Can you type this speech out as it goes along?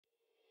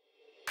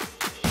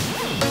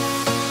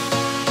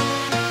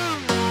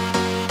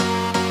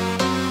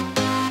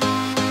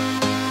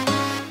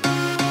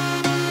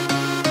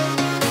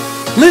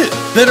Live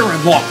better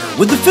and longer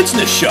with the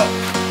Fitzness Show,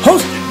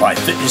 hosted by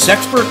fitness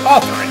expert,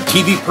 author, and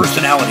TV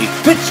personality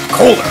Fitz.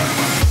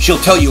 She'll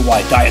tell you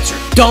why diets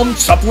are dumb,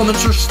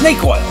 supplements are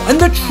snake oil, and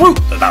the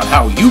truth about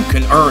how you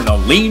can earn a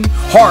lean,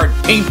 hard,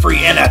 pain-free,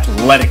 and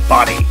athletic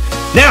body.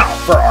 Now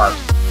for our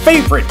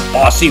favorite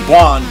bossy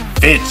blonde,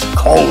 Fitz.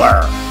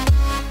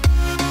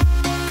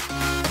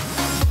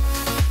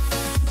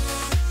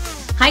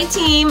 Hi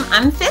team,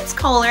 I'm Fitz,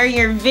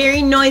 your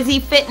very noisy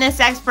fitness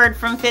expert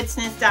from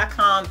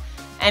fitzness.com,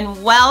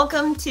 and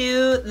welcome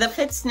to the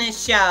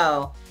Fitzness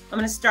Show. I'm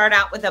going to start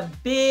out with a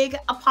big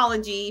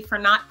apology for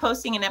not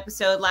posting an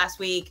episode last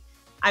week.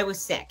 I was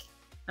sick,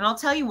 and I'll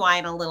tell you why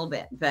in a little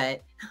bit,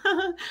 but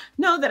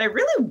know that I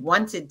really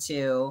wanted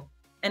to,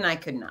 and I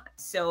could not.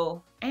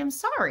 So I am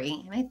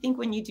sorry, and I think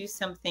when you do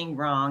something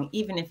wrong,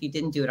 even if you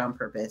didn't do it on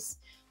purpose,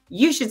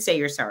 you should say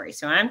you're sorry.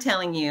 So I'm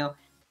telling you,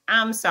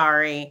 I'm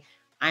sorry.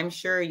 I'm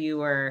sure you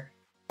were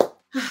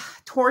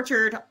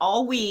tortured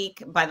all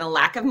week by the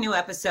lack of new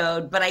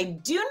episode, but I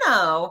do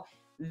know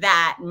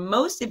that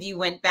most of you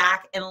went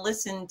back and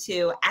listened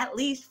to at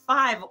least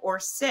 5 or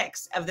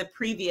 6 of the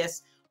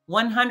previous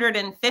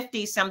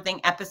 150 something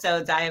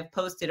episodes I have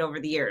posted over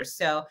the years.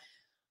 So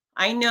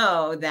I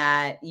know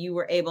that you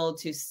were able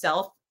to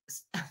self-soothe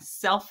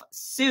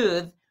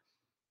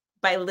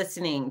by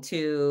listening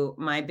to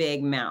my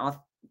big mouth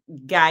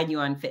guide you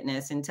on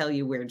fitness and tell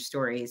you weird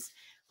stories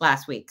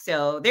last week.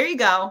 So there you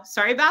go.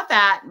 Sorry about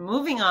that.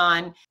 Moving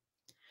on.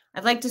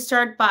 I'd like to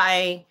start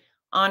by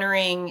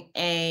honoring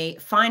a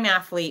fine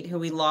athlete who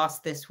we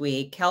lost this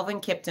week. Kelvin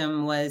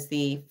Kiptum was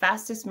the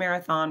fastest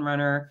marathon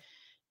runner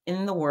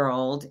in the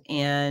world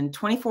and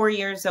 24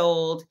 years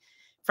old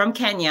from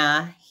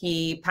Kenya.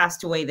 He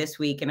passed away this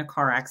week in a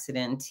car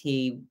accident.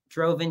 He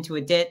drove into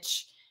a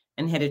ditch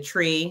and hit a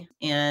tree,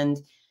 and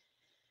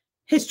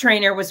his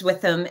trainer was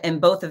with him, and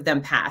both of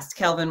them passed.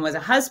 Kelvin was a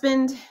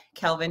husband.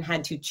 Kelvin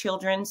had 2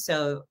 children.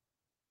 So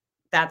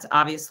that's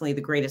obviously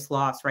the greatest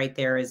loss right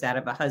there, is that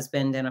of a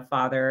husband and a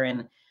father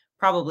and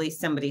probably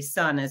somebody's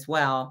son as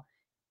well.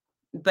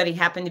 But he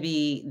happened to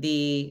be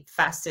the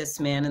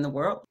fastest man in the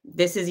world.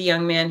 This is a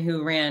young man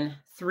who ran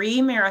 3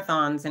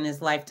 marathons in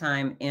his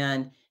lifetime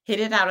and hit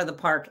it out of the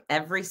park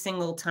every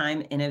single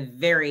time in a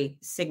very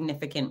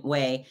significant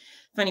way.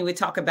 Funny, we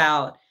talk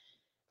about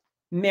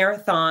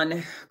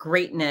marathon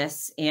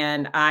greatness,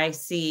 and I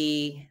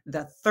see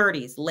the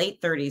 30s, late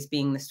 30s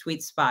being the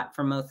sweet spot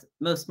for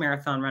most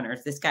marathon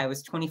runners. This guy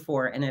was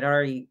 24 and had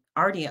already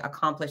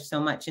accomplished so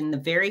much. In the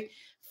very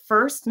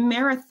first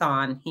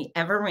marathon he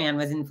ever ran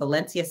was in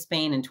Valencia,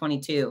 Spain in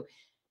 22.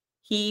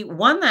 He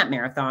won that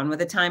marathon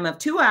with a time of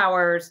 2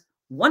 hours,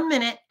 1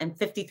 minute and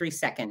 53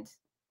 seconds.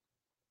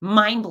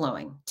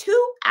 Mind-blowing.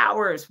 2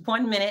 hours,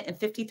 1 minute and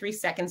 53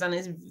 seconds on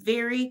his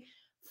very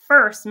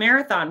first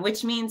marathon,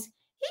 which means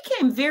he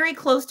came very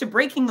close to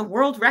breaking the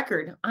world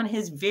record on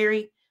his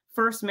very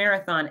first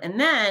marathon. And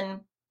then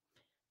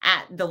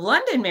at the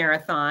London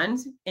Marathon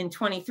in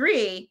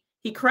 23,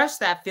 he crushed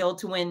that field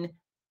to win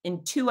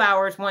in 2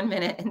 hours, 1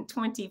 minute and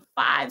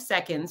 25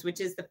 seconds,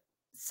 which is the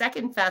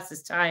second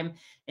fastest time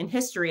in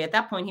history. At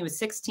that point, he was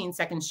 16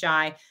 seconds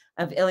shy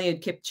of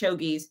Eliud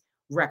Kipchoge's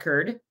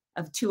record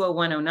of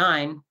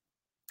 2:01:09.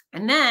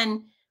 And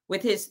then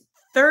with his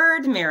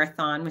third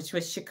marathon, which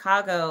was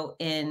Chicago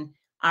in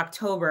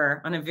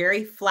October, on a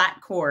very flat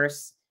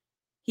course,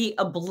 he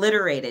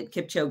obliterated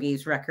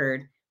Kipchoge's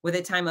record with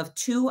a time of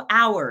 2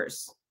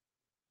 hours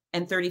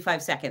and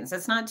 35 seconds.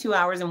 That's not 2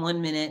 hours and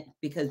 1 minute,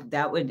 because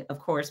that would, of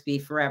course, be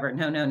forever.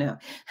 No.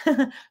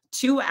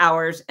 2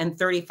 hours and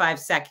 35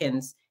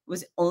 seconds. It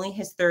was only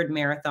his third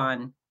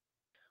marathon.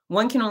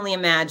 One can only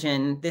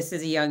imagine this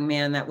is a young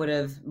man that would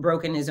have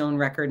broken his own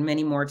record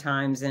many more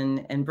times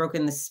and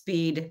broken the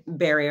speed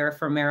barrier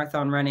for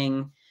marathon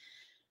running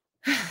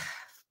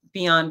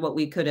beyond what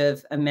we could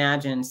have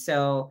imagined.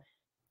 So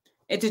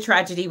it's a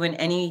tragedy when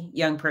any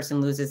young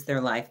person loses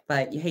their life,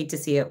 but you hate to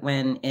see it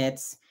when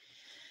it's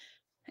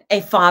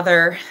a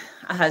father,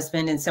 a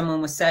husband, and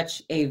someone with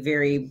such a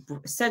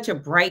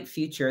bright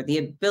future, the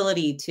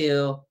ability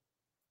to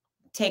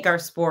take our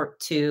sport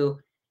to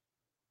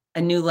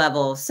a new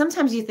level.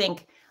 Sometimes you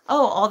think,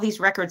 oh, all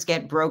these records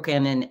get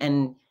broken,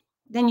 and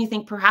then you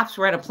think perhaps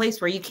we're at a place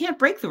where you can't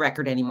break the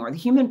record anymore. The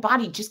human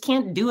body just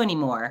can't do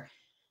anymore.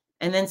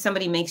 And then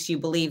somebody makes you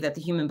believe that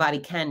the human body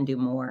can do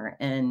more.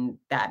 And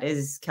that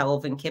is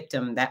Kelvin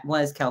Kiptum. That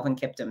was Kelvin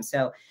Kiptum.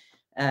 So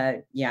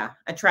yeah,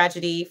 a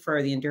tragedy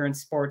for the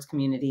endurance sports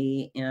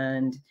community.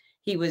 And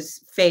he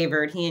was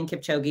favored. He and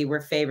Kipchoge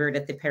were favored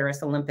at the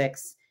Paris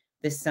Olympics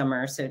this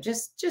summer. So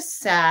just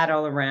sad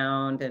all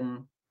around.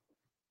 And,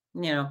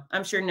 you know,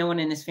 I'm sure no one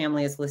in his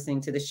family is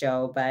listening to the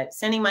show, but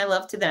sending my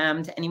love to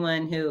them, to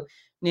anyone who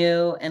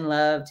knew and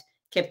loved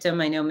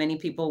Kiptum. I know many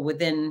people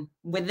within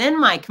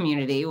my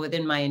community,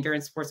 within my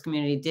endurance sports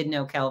community, did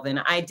know Kelvin.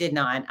 I did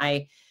not.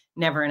 I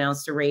never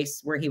announced a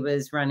race where he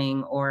was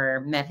running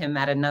or met him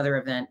at another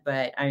event,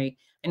 but I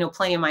know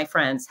plenty of my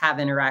friends have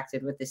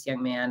interacted with this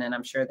young man, and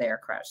I'm sure they are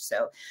crushed.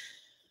 So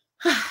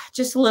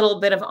just a little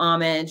bit of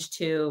homage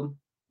to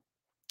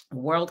a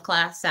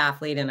world-class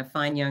athlete and a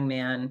fine young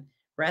man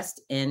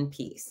Rest in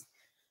peace.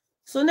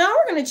 So now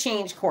we're going to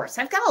change course.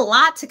 I've got a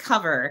lot to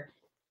cover,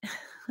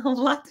 a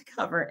lot to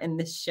cover in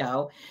this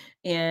show.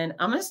 And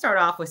I'm going to start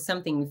off with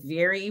something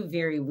very,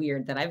 very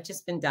weird that I've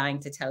just been dying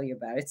to tell you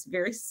about. It's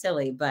very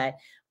silly, but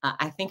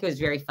I think it was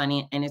very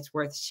funny and it's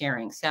worth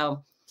sharing.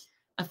 So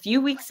a few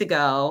weeks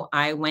ago,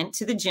 I went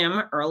to the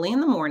gym early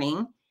in the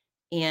morning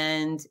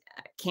and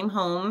came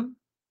home,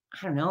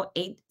 I don't know,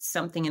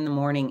 8-something in the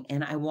morning.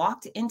 And I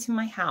walked into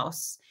my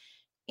house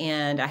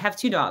and I have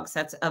 2 dogs.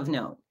 That's of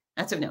note.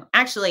 That's of note.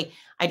 Actually,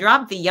 I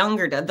dropped the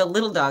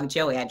little dog,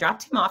 Joey. I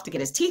dropped him off to get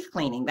his teeth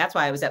cleaning. That's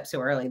why I was up so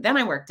early. Then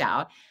I worked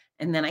out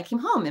and then I came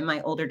home and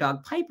my older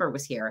dog, Piper,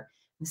 was here.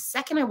 The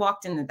second I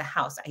walked into the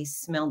house, I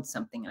smelled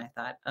something and I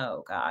thought,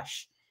 oh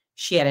gosh,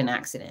 she had an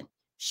accident.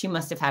 She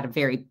must have had a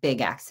very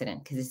big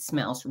accident because it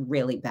smells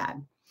really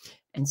bad.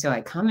 And so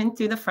I come in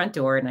through the front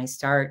door and I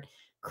start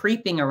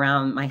creeping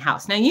around my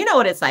house. Now, you know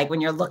what it's like when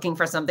you're looking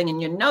for something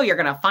and you know you're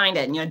going to find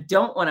it and you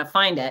don't want to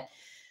find it.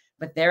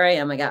 But there I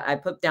am. I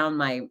put down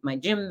my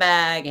gym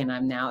bag and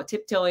I'm now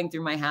tiptoeing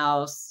through my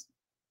house,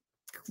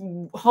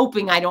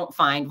 hoping I don't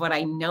find what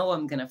I know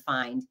I'm going to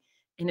find.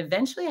 And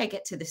eventually I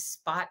get to the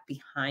spot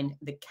behind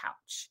the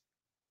couch.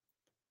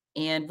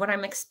 And what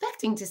I'm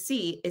expecting to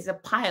see is a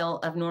pile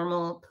of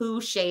normal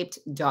poo-shaped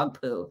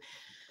dog poo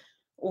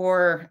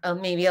or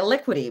maybe a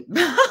liquidy,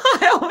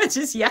 which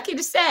is yucky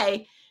to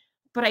say,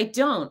 but I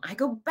don't. I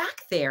go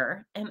back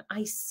there and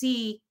I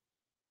see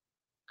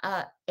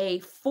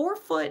a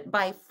 4-foot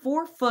by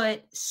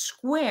 4-foot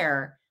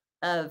square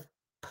of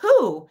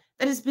poo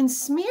that has been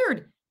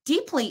smeared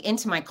deeply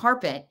into my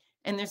carpet.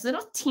 And there's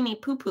little teeny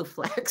poo-poo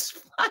flecks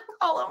flying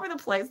all over the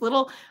place,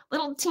 little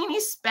teeny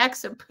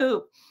specks of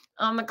poop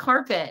on the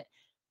carpet.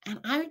 And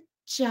I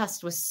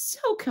just was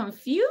so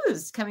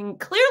confused. I mean,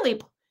 clearly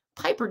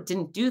Piper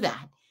didn't do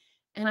that.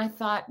 And I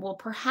thought, well,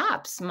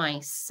 perhaps my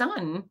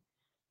son,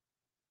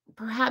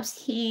 perhaps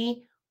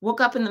he woke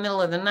up in the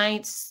middle of the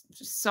night,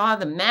 saw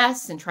the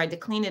mess and tried to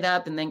clean it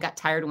up and then got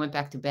tired and went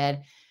back to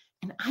bed.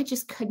 And I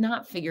just could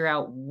not figure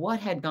out what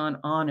had gone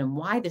on and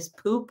why this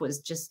poop was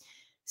just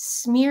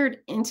smeared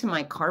into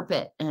my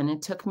carpet. And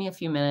it took me a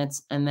few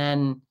minutes. And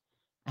then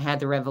I had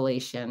the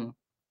revelation.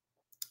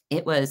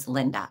 It was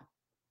Linda.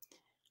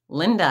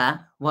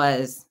 Linda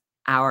was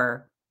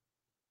our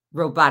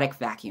robotic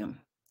vacuum.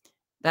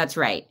 That's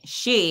right.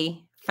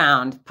 She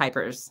found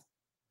Piper's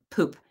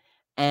poop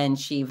and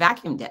she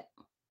vacuumed it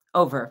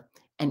over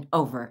and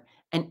over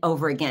and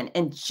over again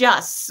and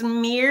just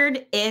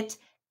smeared it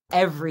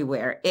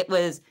everywhere. It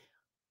was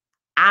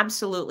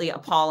absolutely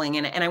appalling.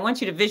 And I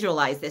want you to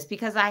visualize this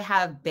because I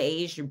have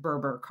beige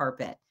Berber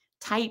carpet,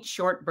 tight,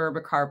 short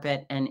Berber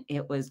carpet, and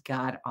it was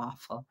god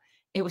awful.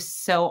 It was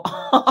so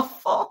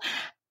awful.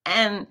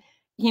 And,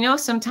 you know,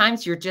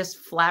 sometimes you're just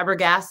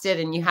flabbergasted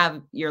and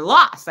you're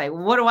lost. Like,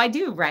 what do I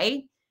do,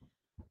 right?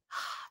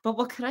 But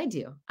what could I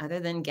do other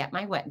than get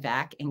my wet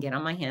vac and get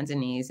on my hands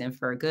and knees and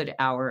for a good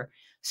hour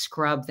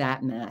scrub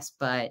that mess?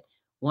 But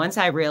once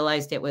I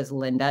realized it was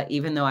Linda,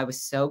 even though I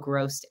was so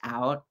grossed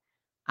out,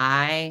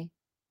 I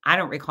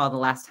don't recall the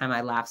last time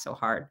I laughed so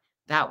hard.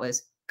 That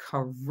was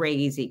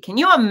crazy. Can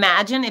you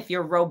imagine if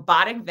your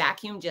robotic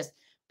vacuum just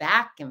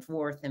back and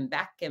forth and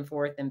back and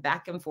forth and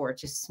back and forth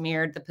just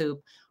smeared the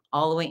poop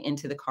all the way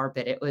into the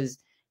carpet? It was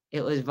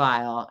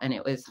vile and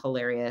it was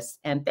hilarious.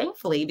 And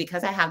thankfully,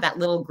 because I have that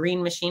little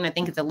green machine, I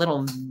think it's a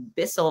little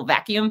Bissell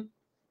vacuum,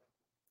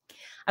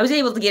 I was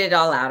able to get it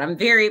all out. I'm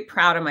very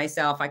proud of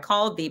myself. I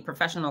called the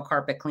professional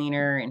carpet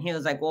cleaner and he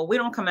was like, well, we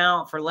don't come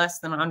out for less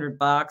than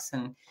 $100.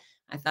 And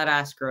I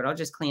thought, screw it. I'll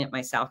just clean it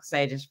myself because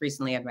I just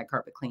recently had my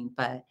carpet cleaned.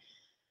 But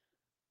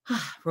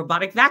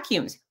robotic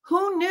vacuums.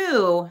 Who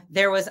knew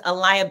there was a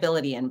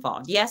liability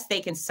involved? Yes,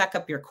 they can suck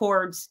up your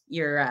cords,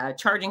 your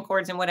charging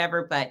cords and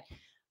whatever, but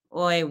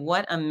boy,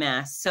 what a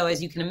mess. So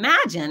as you can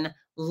imagine,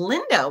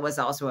 Linda was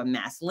also a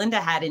mess. Linda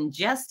had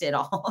ingested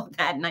all of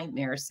that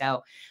nightmare.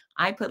 So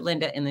I put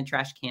Linda in the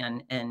trash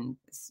can and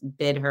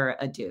bid her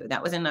adieu.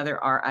 That was another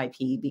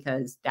RIP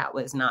because that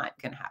was not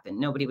going to happen.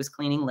 Nobody was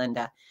cleaning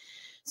Linda.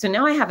 So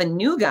now I have a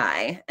new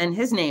guy and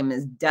his name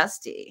is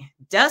Dusty.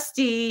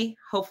 Dusty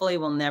hopefully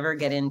will never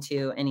get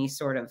into any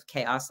sort of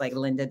chaos like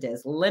Linda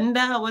does.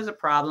 Linda was a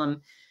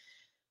problem.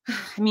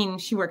 I mean,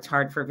 she worked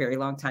hard for a very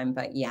long time,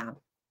 but yeah.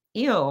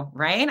 Ew,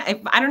 right?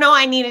 I don't know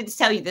I needed to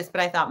tell you this, but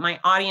I thought my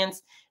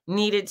audience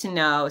needed to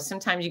know.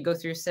 Sometimes you go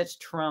through such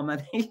trauma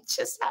that you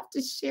just have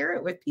to share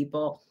it with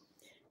people.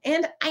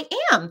 And I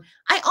am.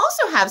 I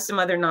also have some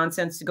other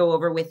nonsense to go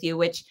over with you,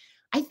 which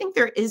I think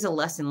there is a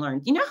lesson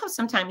learned. You know how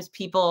sometimes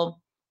people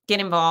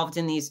get involved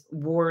in these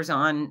wars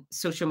on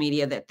social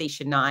media that they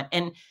should not?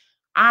 And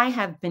I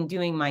have been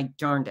doing my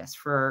darndest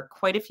for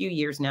quite a few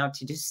years now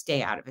to just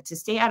stay out of it, to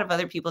stay out of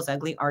other people's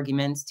ugly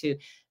arguments, to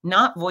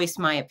not voice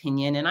my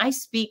opinion. And I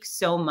speak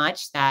so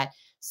much that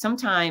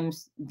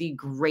sometimes the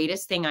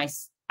greatest thing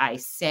I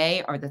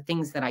say are the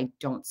things that I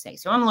don't say.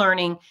 So I'm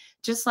learning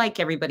just like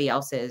everybody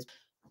else is.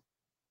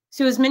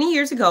 So as many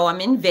years ago, I'm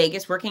in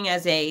Vegas working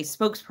as a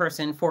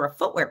spokesperson for a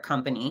footwear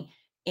company.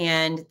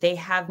 and they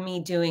have me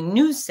doing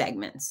news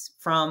segments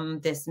from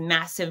this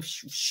massive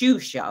shoe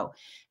show.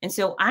 And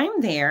so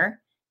I'm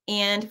there,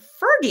 and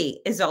Fergie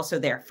is also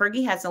there.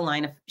 Fergie has a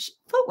line of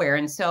footwear.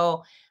 And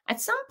so at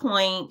some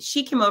point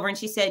she came over and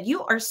she said,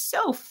 "You are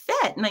so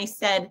fit." And I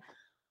said,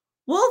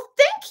 "Well,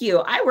 thank you.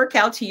 I work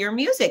out to your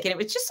music." And it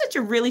was just such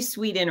a really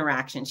sweet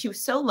interaction. She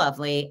was so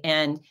lovely.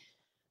 And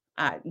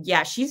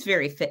yeah, she's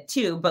very fit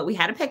too, but we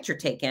had a picture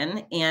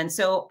taken. And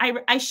so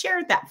I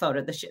shared that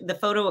photo. The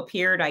photo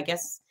appeared, I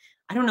guess,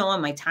 I don't know,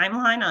 on my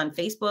timeline on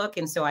Facebook.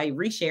 And so I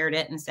reshared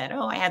it and said,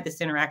 "Oh, I had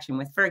this interaction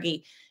with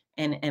Fergie."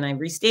 And I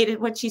restated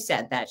what she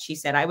said, that she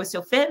said I was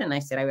so fit. And I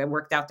said I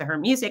worked out to her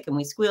music, and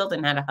we squealed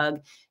and had a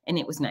hug, and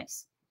it was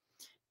nice.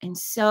 And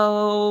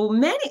so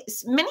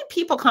many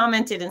people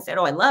commented and said,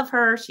 "Oh, I love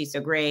her. She's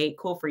so great.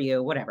 Cool for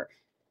you," whatever.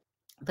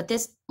 But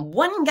this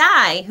one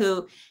guy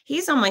who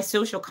he's on my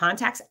social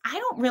contacts, I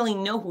don't really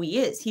know who he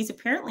is. He's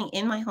apparently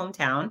in my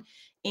hometown,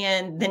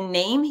 and the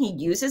name he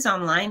uses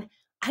online,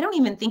 I don't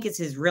even think it's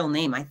his real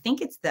name. I think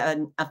it's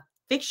a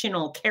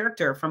fictional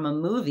character from a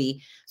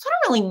movie. So I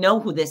don't really know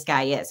who this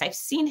guy is. I've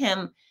seen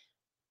him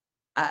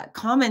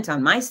comment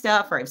on my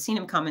stuff, or I've seen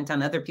him comment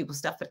on other people's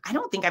stuff, but I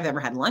don't think I've ever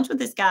had lunch with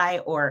this guy,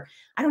 or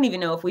I don't even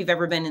know if we've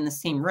ever been in the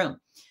same room.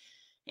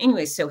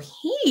 Anyway, so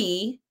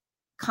he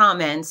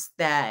comments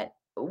that,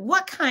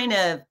 "What kind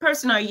of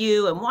person are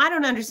you? And why I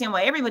don't understand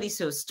why everybody's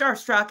so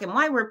starstruck, and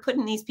why we're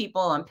putting these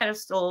people on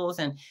pedestals,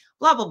 and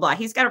blah, blah, blah."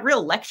 He's got a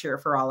real lecture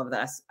for all of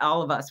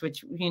us,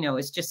 which,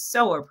 is just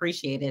so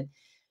appreciated.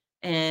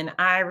 And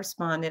I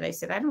responded, I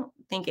said, "I don't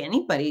think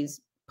anybody's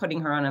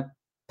putting her on a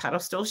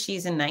pedestal.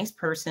 She's a nice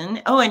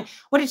person." Oh, and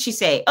what did she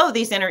say? Oh,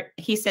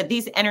 he said,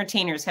 "These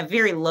entertainers have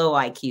very low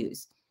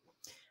IQs."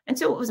 And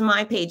so it was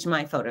my page,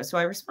 my photo. So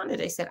I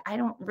responded, I said, "I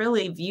don't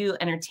really view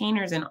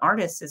entertainers and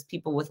artists as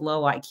people with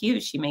low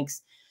IQs. She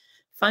makes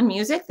fun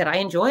music that I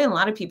enjoy, and a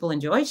lot of people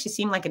enjoy. She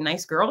seemed like a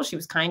nice girl. She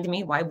was kind to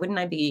me. Why wouldn't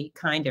I be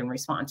kind in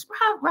response?"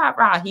 Rah, rah,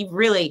 rah. He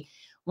really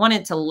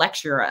wanted to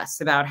lecture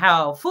us about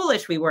how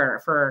foolish we were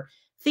for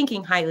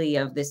thinking highly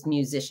of this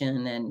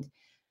musician. And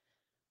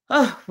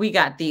we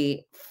got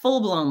the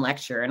full-blown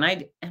lecture. And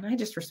I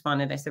just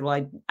responded. I said,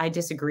 "Well, I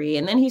disagree."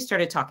 And then he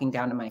started talking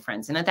down to my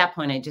friends. And at that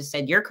point, I just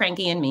said, "You're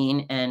cranky and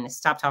mean, and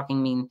stop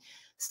saying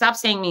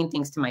mean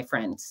things to my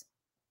friends."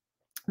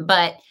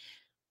 But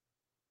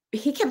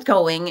he kept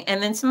going.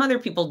 And then some other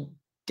people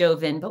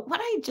dove in. But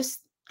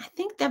I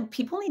think that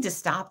people need to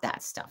stop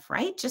that stuff,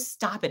 right? Just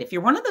stop it. If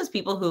you're one of those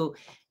people who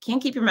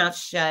can't keep your mouth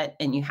shut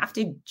and you have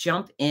to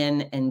jump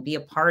in and be a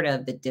part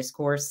of the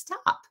discourse,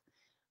 stop.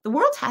 The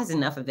world has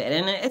enough of it.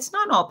 And it's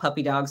not all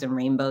puppy dogs and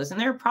rainbows.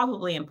 And there are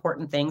probably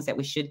important things that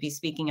we should be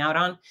speaking out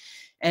on.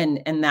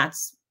 And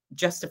that's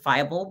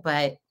justifiable.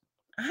 But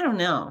I don't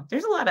know.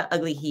 There's a lot of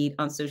ugly heat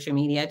on social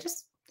media.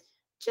 Just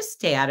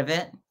stay out of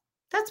it.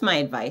 That's my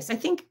advice. I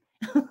think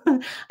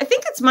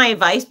it's my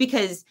advice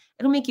because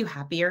it'll make you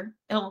happier.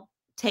 It'll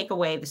take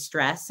away the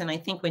stress. And I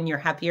think when you're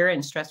happier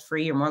and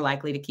stress-free, you're more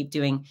likely to keep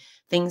doing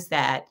things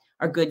that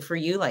are good for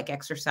you, like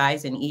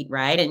exercise and eat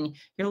right. And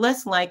you're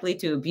less likely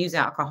to abuse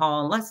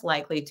alcohol and less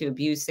likely to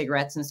abuse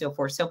cigarettes and so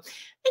forth. So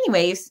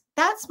anyways,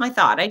 that's my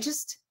thought.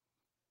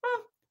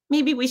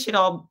 Maybe we should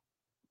all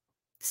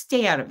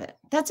stay out of it.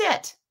 That's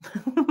it.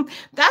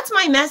 That's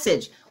my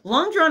message.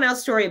 Long drawn out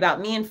story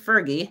about me and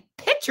Fergie.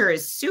 Picture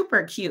is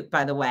super cute,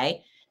 by the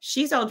way.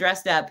 She's all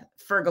dressed up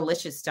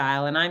Fergalicious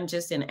style, and I'm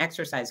just in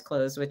exercise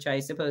clothes, which I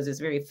suppose is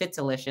very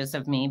Fitzalicious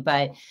of me.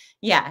 But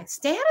yeah,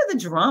 stay out of the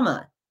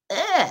drama.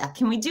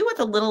 Can we do with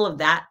a little of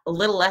that, a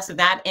little less of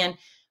that? And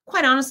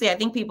quite honestly, I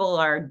think people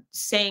are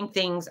saying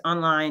things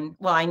online.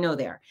 Well, I know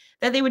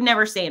that they would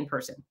never say in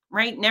person,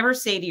 right? Never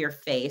say to your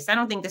face. I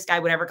don't think this guy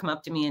would ever come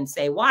up to me and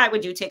say, "Why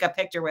would you take a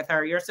picture with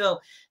her? You're so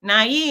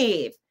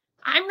naive."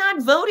 I'm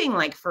not voting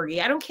like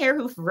Fergie. I don't care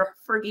who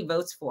Fergie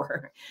votes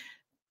for.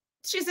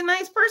 She's a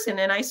nice person,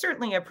 and I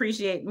certainly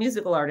appreciate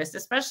musical artists,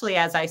 especially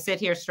as I sit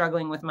here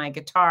struggling with my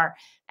guitar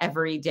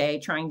every day,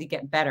 trying to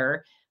get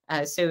better.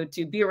 So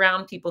to be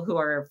around people who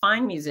are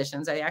fine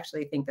musicians, I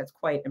actually think that's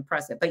quite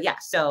impressive. But yeah,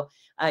 so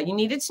you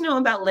needed to know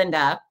about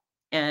Linda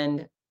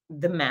and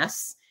the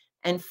mess,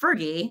 and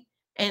Fergie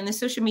and the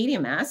social media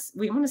mess.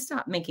 We want to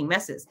stop making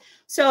messes.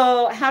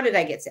 So how did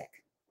I get sick?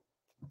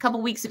 A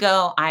couple weeks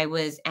ago, I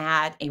was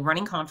at a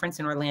running conference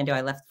in Orlando.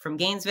 I left from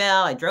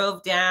Gainesville. I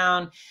drove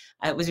down.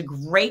 It was a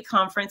great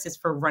conference. It's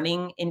for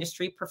running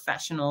industry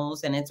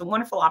professionals, and it's a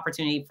wonderful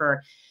opportunity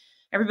for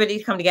everybody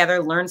to come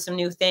together, learn some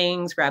new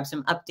things, grab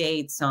some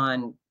updates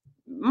on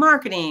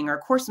marketing or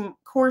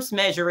course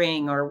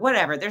measuring or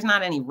whatever. There's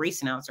not any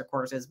race announcer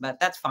courses, but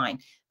that's fine.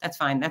 That's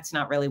fine. That's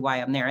not really why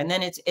I'm there. And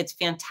then it's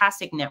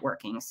fantastic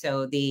networking.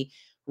 So the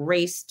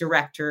race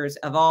directors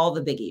of all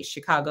the biggies,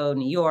 Chicago,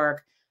 New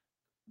York,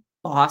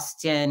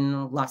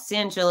 Boston, Los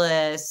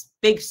Angeles,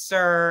 Big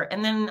Sur,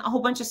 and then a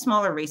whole bunch of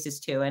smaller races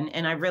too.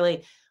 And I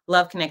really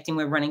love connecting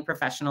with running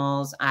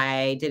professionals.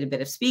 I did a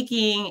bit of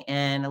speaking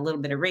and a little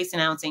bit of race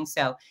announcing.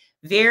 So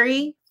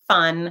very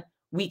fun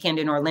weekend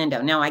in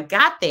Orlando. Now I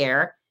got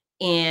there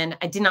and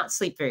I did not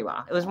sleep very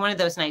well. It was one of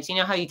those nights, you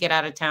know how you get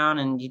out of town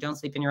and you don't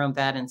sleep in your own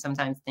bed and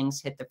sometimes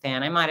things hit the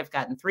fan. I might have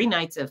gotten 3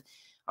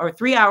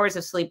 hours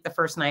of sleep the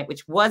first night,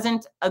 which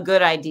wasn't a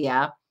good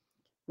idea.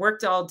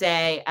 Worked all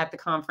day at the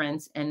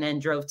conference and then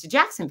drove to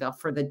Jacksonville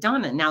for the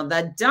Donna. Now,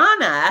 the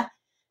Donna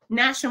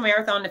National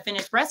Marathon to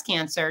Finish Breast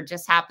Cancer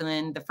just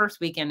happened the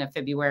first weekend of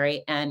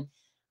February. And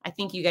I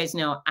think you guys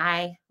know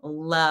I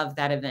love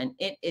that event.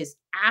 It is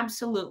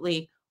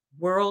absolutely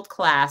world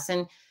class.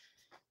 And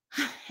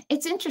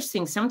it's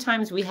interesting.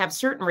 Sometimes we have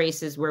certain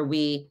races where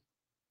we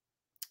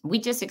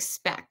just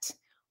expect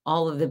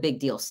all of the big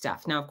deal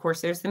stuff. Now, of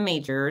course, there's the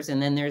majors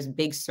and then there's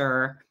Big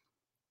Sur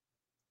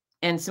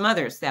and some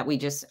others that we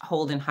just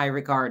hold in high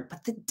regard.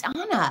 But the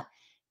Donna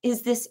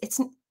is this,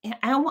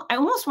 I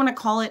almost want to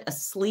call it a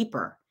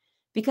sleeper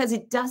because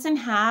it doesn't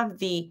have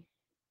the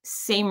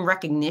same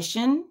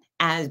recognition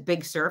as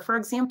Big Sur, for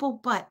example,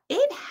 but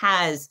it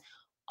has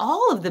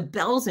all of the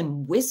bells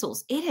and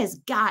whistles. It has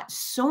got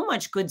so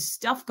much good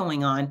stuff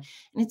going on. And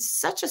it's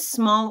such a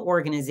small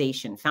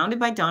organization founded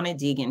by Donna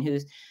Deegan,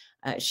 who's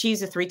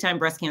she's a 3-time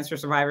breast cancer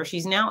survivor.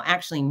 She's now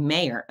actually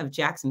mayor of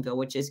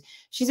Jacksonville,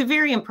 she's a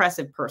very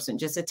impressive person,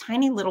 just a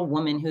tiny little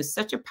woman who's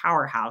such a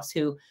powerhouse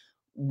who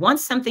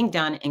wants something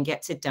done and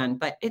gets it done.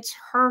 But it's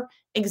her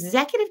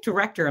executive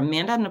director,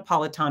 Amanda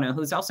Napolitano,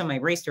 who's also my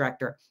race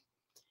director.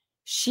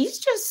 She's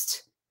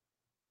just,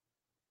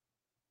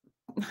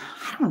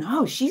 I don't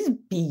know, she's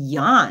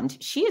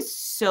beyond. She is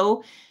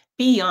so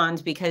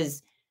beyond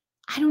because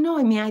I don't know.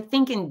 I mean, I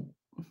think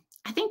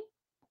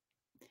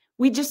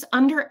we just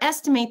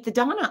underestimate the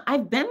Donna.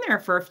 I've been there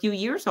for a few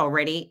years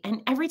already.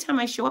 And every time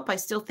I show up, I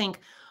still think,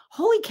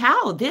 holy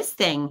cow, this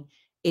thing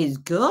is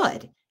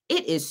good.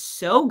 It is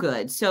so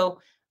good. So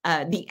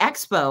the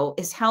expo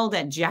is held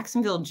at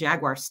Jacksonville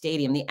Jaguar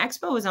Stadium. The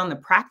expo is on the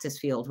practice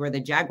field where the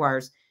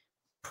Jaguars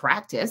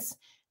practice.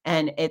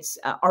 And it's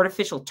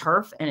artificial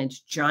turf and it's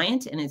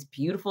giant and it's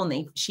beautiful.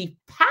 And she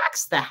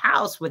packs the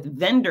house with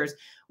vendors,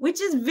 which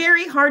is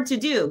very hard to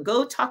do.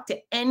 Go talk to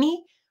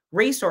any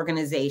race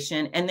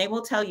organization and they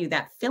will tell you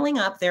that filling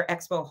up their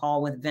expo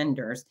hall with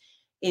vendors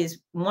is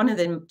one of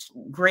the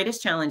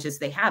greatest challenges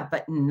they have,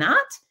 but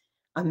not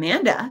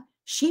Amanda.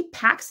 She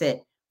packs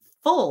it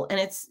full. And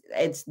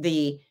it's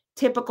the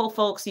typical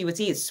folks you would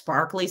see.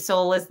 Sparkly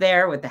Soul is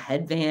there with the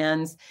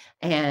headbands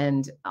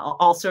and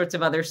all sorts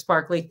of other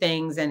sparkly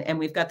things. And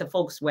we've got the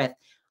folks with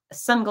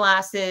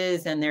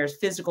sunglasses and there's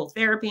physical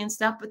therapy and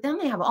stuff. But then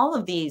they have all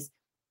of these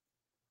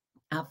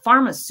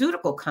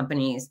pharmaceutical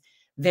companies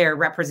they're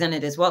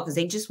represented as well because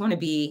they just want to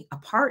be a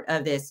part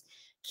of this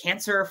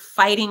cancer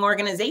fighting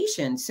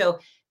organization. So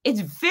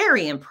it's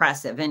very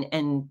impressive.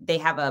 And they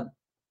have a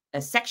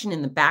section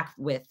in the back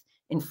with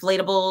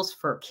inflatables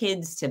for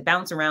kids to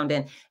bounce around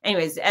in.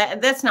 Anyways,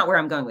 that's not where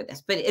I'm going with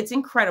this, but it's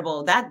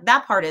incredible.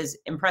 That part is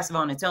impressive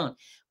on its own.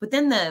 But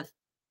then the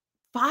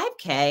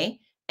 5K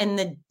and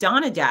the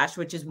Donna Dash,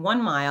 which is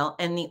 1 mile,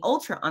 and the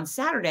Ultra on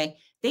Saturday,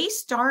 they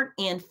start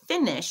and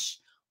finish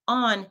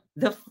on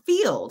the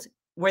field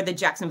where the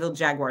Jacksonville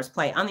Jaguars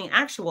play, on the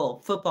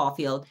actual football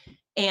field.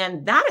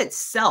 And that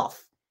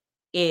itself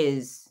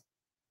is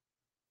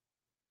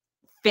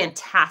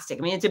fantastic.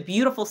 I mean, it's a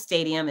beautiful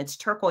stadium. It's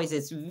turquoise.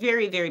 It's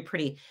very, very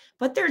pretty.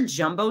 But their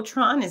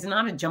Jumbotron is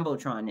not a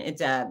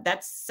Jumbotron.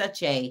 That's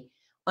such a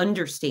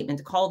understatement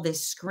to call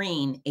this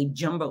screen a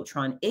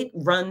Jumbotron. It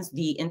runs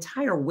the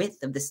entire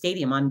width of the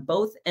stadium on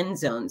both end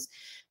zones.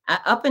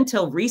 Up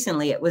until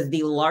recently, it was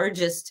the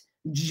largest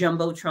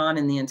Jumbotron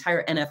in the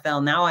entire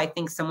NFL. Now I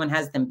think someone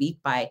has them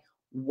beat by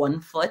 1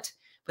 foot.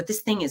 But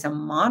this thing is a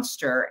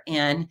monster.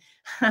 And,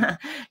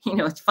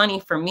 it's funny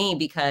for me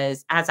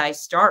because as I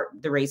start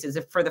the races,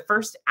 for the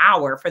first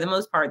hour, for the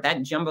most part, that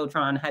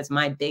Jumbotron has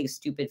my big,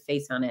 stupid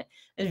face on it.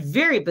 It's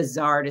very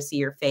bizarre to see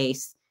your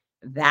face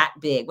that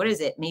big. What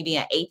is it? Maybe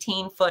an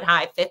 18-foot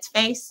high Fitz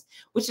face,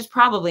 which is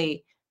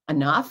probably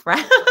enough,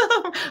 right?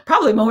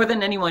 Probably more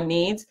than anyone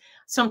needs.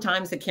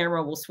 Sometimes the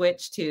camera will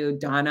switch to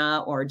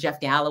Donna or Jeff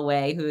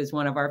Galloway, who is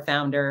one of our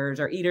founders,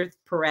 or Edith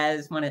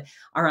Perez, one of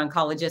our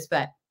oncologists.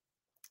 But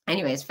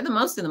anyways, for the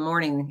most of the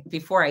morning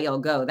before I yell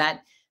go,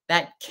 that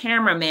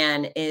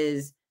cameraman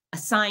is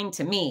assigned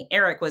to me.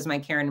 Eric was my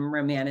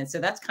cameraman. And so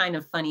that's kind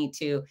of funny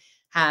to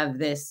have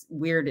this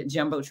weird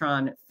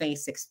Jumbotron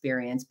face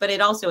experience. But it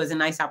also is a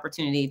nice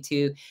opportunity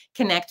to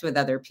connect with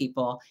other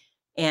people.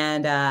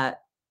 And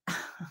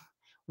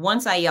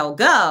once I yell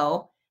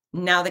go,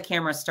 now the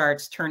camera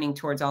starts turning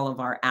towards all of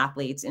our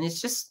athletes. And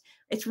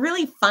it's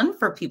really fun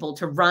for people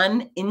to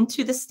run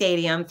into the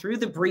stadium through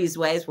the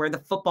breezeways where the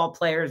football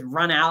players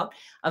run out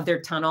of their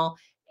tunnel.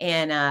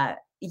 And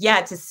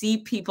to see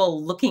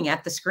people looking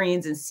at the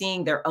screens and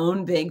seeing their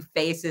own big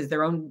faces,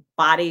 their own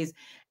bodies,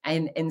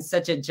 and in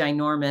such a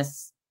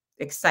ginormous,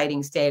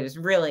 exciting state is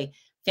really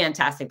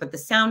fantastic. But the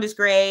sound is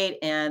great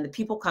and the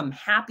people come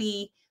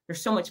happy.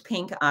 There's so much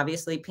pink,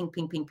 obviously, pink,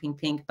 pink, pink, pink,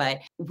 pink.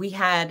 But we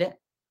had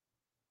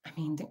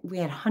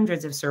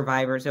hundreds of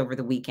survivors over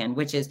the weekend,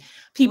 which is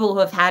people who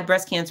have had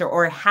breast cancer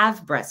or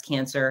have breast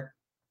cancer,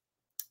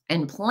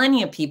 and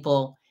plenty of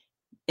people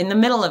in the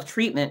middle of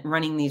treatment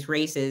running these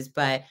races.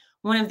 But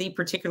one of the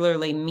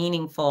particularly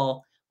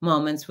meaningful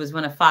moments was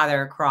when a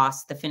father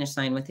crossed the finish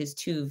line with his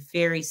two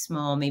very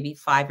small, maybe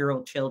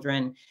 5-year-old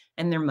children,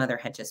 and their mother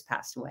had just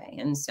passed away.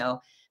 And so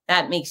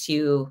that makes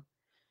you,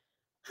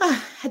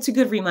 it's a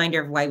good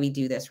reminder of why we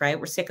do this, right?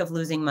 We're sick of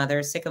losing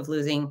mothers, sick of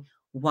losing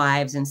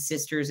wives and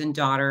sisters and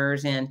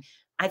daughters. And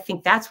I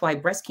think that's why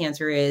breast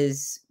cancer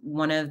is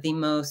one of the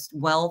most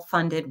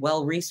well-funded,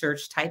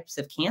 well-researched types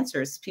of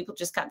cancers. People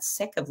just got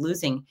sick of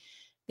losing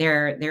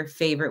their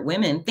favorite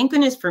women. Thank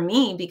goodness for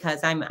me,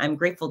 because I'm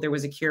grateful there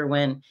was a cure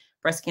when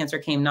breast cancer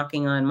came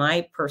knocking on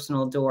my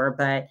personal door.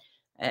 But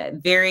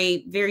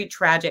very, very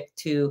tragic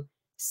to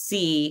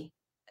see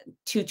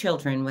 2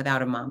 children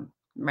without a mom,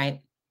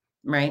 right?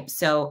 Right.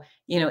 So,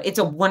 it's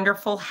a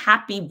wonderful,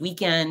 happy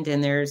weekend,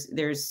 and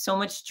there's so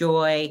much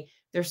joy.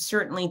 There's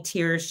certainly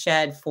tears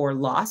shed for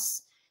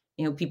loss.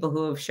 People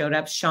who have showed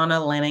up.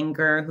 Shauna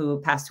Leninger, who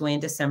passed away in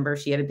December,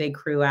 she had a big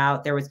crew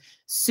out. There was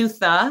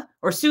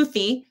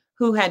Suthi,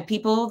 who had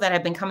people that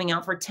have been coming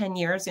out for 10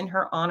 years in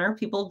her honor.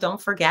 People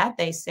don't forget.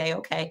 They say,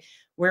 okay,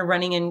 we're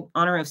running in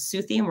honor of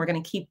Suthi, and we're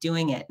going to keep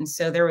doing it. And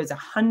so there was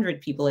 100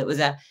 people. It was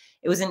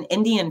an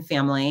Indian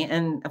family.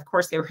 And of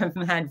course, they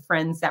had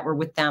friends that were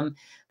with them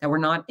that were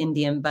not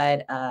Indian,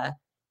 but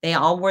they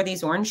all wore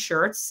these orange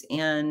shirts,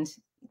 and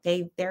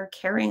they're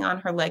carrying on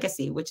her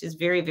legacy, which is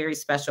very, very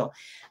special.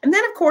 And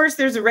then, of course,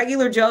 there's the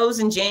regular Joes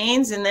and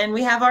Janes. And then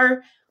we have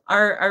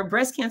our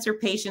breast cancer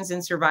patients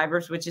and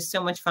survivors, which is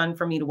so much fun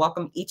for me to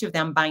welcome each of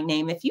them by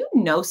name. If you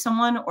know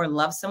someone or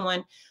love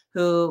someone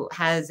who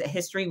has a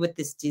history with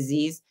this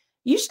disease,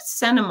 you should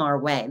send them our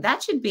way.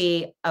 That should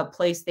be a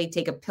place they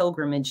take a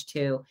pilgrimage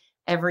to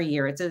every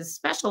year. It's a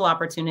special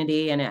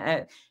opportunity.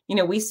 And,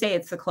 we say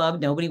it's the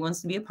club nobody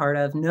wants to be a part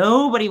of.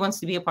 Nobody wants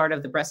to be a part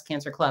of the breast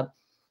cancer club.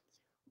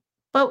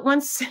 But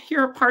once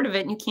you're a part of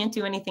it and you can't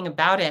do anything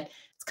about it,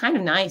 it's kind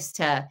of nice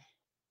to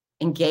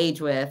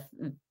engage with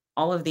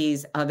all of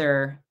these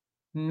other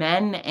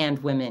men and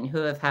women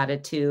who have had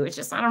it too. It's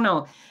just, I don't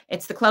know.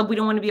 It's the club we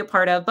don't want to be a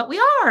part of, but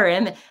we are.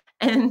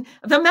 And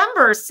the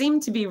members seem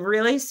to be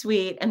really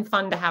sweet and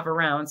fun to have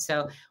around.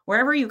 So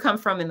wherever you come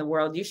from in the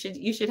world, you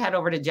should head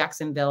over to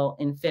Jacksonville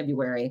in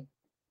February.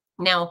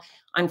 Now,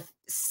 on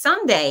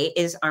Sunday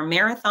is our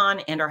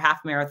marathon and our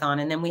half marathon.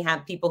 And then we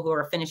have people who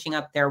are finishing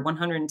up their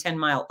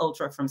 110-mile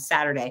ultra from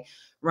Saturday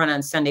run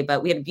on Sunday.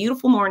 But we had a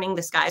beautiful morning.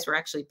 The skies were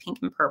actually pink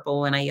and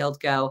purple when I yelled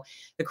go.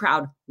 The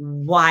crowd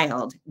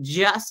wild,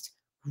 just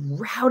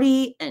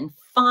rowdy and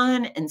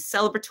fun and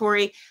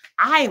celebratory.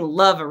 I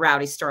love a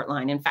rowdy start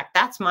line. In fact,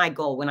 that's my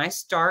goal. When I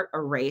start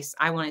a race,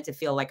 I want it to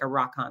feel like a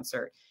rock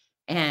concert.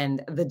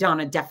 And the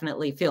Donna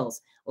definitely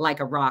feels like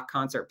a rock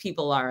concert.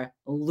 People are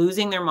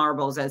losing their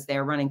marbles as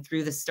they're running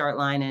through the start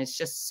line. And it's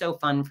just so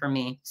fun for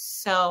me.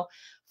 So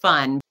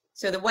fun.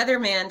 So the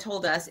weatherman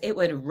told us it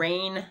would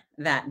rain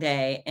that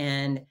day.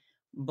 And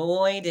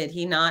boy, did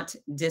he not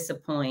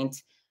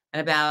disappoint. At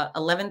about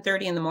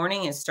 11:30 in the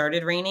morning, it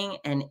started raining,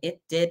 and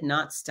it did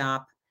not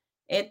stop.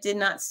 It did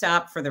not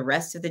stop for the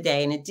rest of the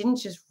day. And it didn't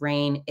just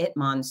rain, it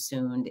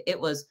monsooned. It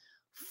was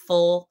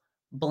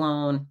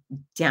full-blown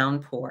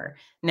downpour.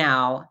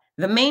 Now,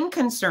 the main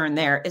concern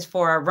there is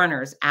for our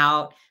runners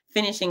out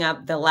finishing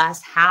up the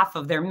last half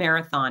of their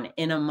marathon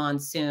in a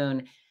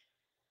monsoon.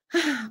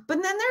 But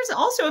then there's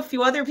also a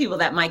few other people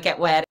that might get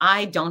wet.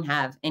 I don't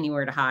have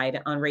anywhere to hide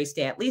on race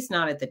day, at least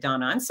not at the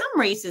Donna. On some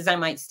races, I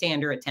might stay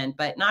under a tent,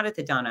 but not at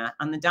the Donna.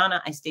 On the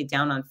Donna, I stayed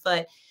down on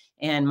foot.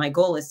 And my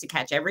goal is to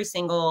catch every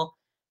single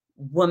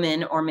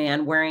woman or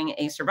man wearing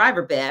a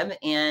survivor bib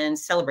and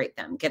celebrate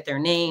them, get their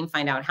name,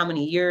 find out how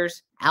many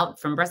years out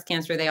from breast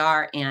cancer they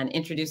are, and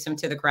introduce them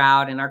to the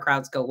crowd. And our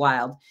crowds go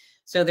wild.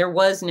 So there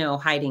was no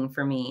hiding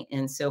for me.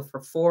 And so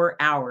for 4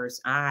 hours,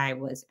 I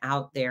was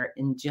out there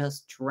and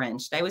just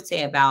drenched. I would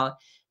say about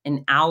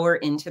an hour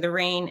into the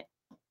rain,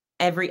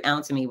 every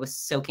ounce of me was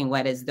soaking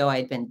wet as though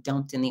I'd been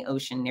dumped in the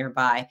ocean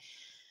nearby.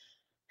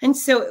 And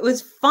so it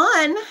was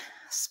fun.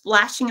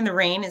 Splashing in the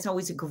rain is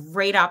always a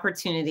great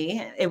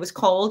opportunity. It was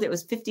cold. It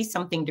was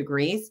 50-something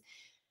degrees.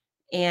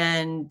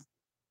 And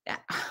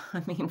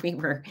I mean,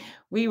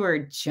 we were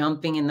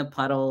jumping in the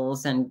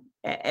puddles, and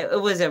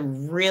it was a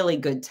really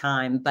good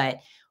time. But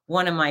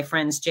one of my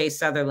friends, Jay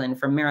Sutherland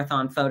from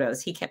Marathon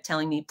Photos, he kept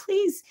telling me,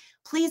 please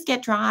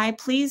get dry.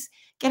 Please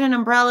get an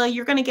umbrella.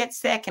 You're going to get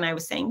sick. And I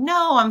was saying,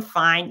 no, I'm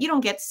fine. You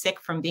don't get sick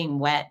from being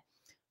wet.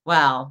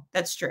 Well,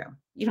 that's true.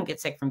 You don't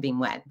get sick from being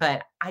wet.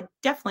 But I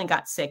definitely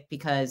got sick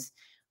because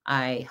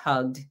I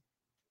hugged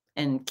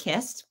and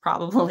kissed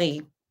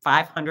probably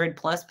 500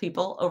 plus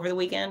people over the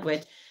weekend,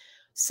 which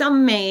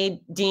some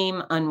may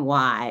deem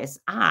unwise.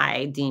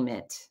 I deem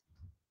it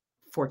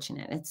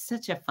fortunate. It's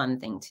such a fun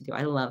thing to do.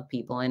 I love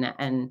people,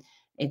 and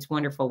it's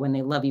wonderful when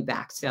they love you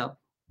back. So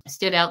I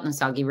stood out in the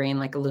soggy rain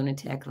like a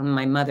lunatic.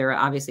 My mother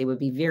obviously would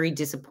be very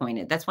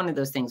disappointed. That's one of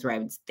those things where I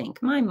would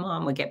think my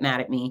mom would get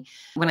mad at me.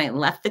 When I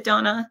left the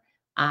Donna,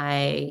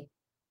 I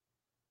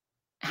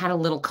had a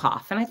little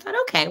cough, and I thought,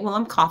 okay, well,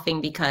 I'm coughing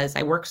because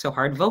I work so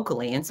hard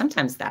vocally. And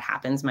sometimes that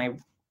happens. My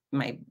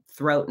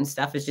throat and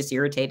stuff is just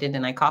irritated,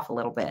 and I cough a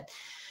little bit.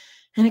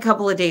 And a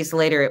couple of days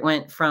later, it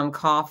went from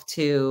cough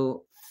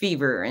to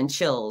fever and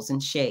chills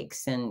and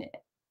shakes. And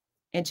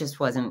it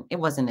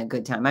wasn't a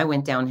good time. I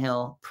went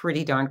downhill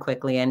pretty darn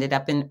quickly, ended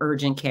up in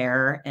urgent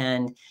care.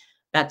 And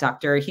that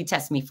doctor, he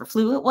tested me for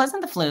flu. It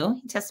wasn't the flu.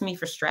 He tested me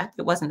for strep.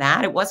 It wasn't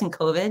that. It wasn't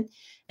COVID.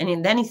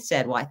 And then he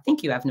said, well, I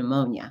think you have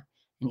pneumonia.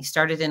 And he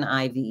started an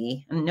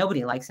IV. And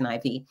nobody likes an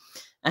IV.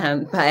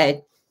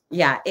 But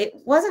yeah, it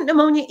wasn't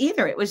pneumonia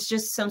either. It was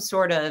just some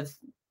sort of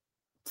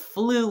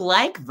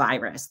flu-like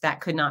virus that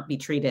could not be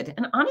treated.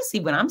 And honestly,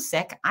 when I'm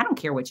sick, I don't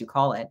care what you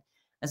call it.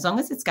 As long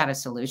as it's got a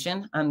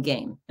solution, I'm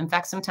game. In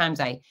fact, sometimes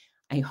I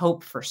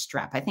hope for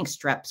strep. I think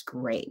strep's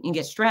great. You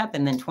get strep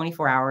and then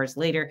 24 hours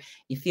later,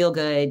 you feel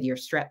good. You're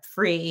strep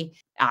free.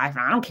 I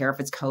don't care if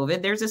it's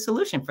COVID. There's a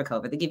solution for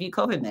COVID. They give you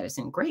COVID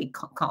medicine. Great.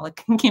 Call it,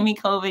 give me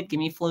COVID, give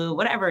me flu,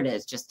 whatever it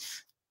is, just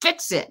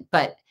fix it.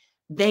 But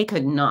they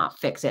could not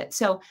fix it.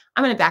 So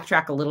I'm going to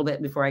backtrack a little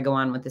bit before I go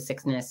on with the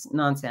sickness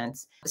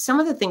nonsense. Some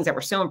of the things that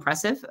were so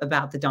impressive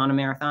about the Donna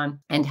Marathon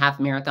and half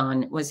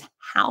marathon was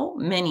how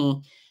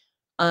many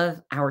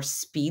of our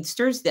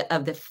speedsters,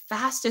 of the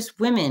fastest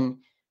women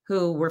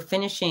who were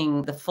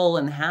finishing the full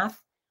and the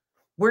half,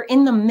 were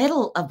in the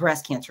middle of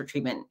breast cancer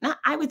treatment. Now,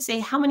 I would say,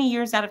 how many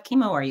years out of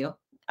chemo are you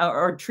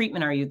or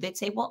treatment are you? They'd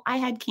say, well, I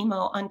had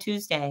chemo on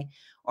Tuesday,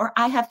 or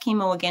I have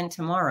chemo again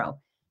tomorrow.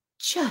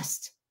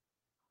 Just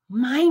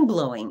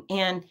mind-blowing.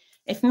 And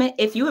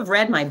if you have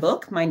read my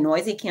book, My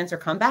Noisy Cancer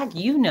Comeback,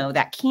 you know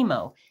that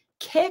chemo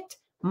kicked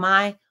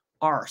my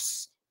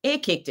arse.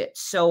 It kicked it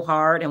so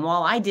hard. And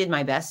while I did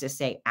my best to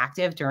stay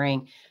active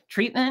during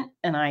treatment,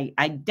 and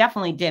I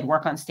definitely did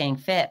work on staying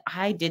fit,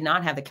 I did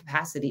not have the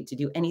capacity to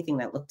do anything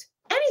that looked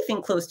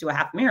anything close to a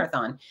half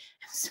marathon.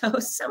 So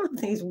some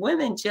of these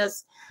women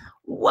just,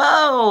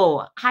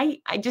 whoa, I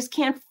just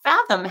can't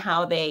fathom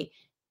how they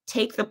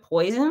take the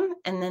poison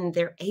and then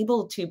they're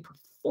able to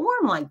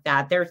perform like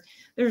that.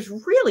 There's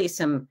really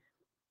some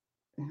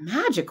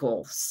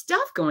magical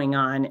stuff going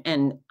on.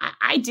 And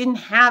I didn't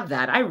have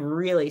that. I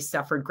really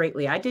suffered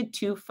greatly. I did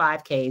 2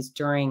 5Ks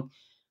during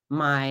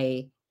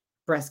my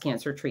breast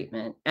cancer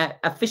treatment,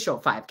 official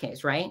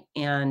 5Ks, right?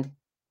 And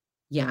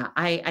yeah,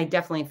 I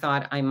definitely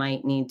thought I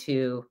might need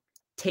to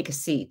take a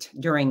seat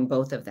during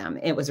both of them.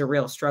 It was a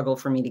real struggle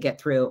for me to get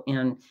through.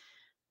 And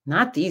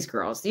not these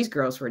girls. These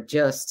girls were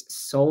just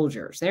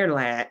soldiers. They're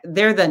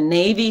the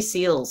Navy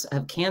SEALs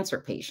of cancer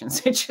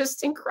patients. It's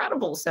just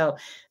incredible. So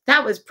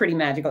that was pretty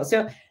magical.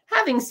 So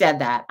having said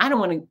that, I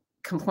don't want to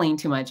complain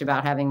too much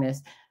about having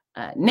this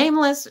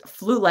nameless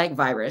flu-like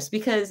virus,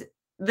 because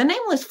the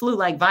nameless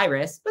flu-like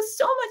virus was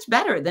so much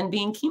better than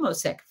being chemo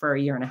sick for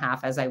 1.5 years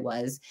as I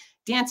was,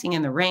 dancing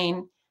in the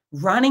rain,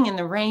 running in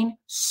the rain,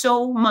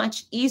 so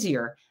much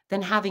easier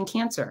than having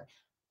cancer.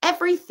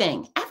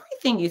 Everything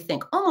you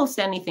think, almost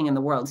anything in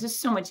the world is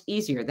just so much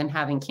easier than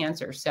having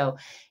cancer. So,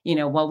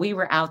 while we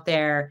were out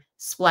there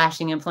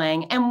splashing and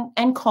playing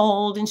and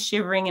cold and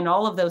shivering and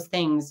all of those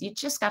things, you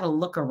just got to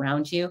look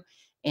around you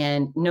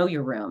and know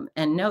your room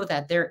and know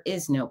that there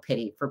is no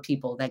pity for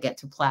people that get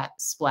to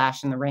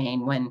splash in the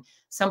rain when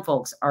some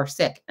folks are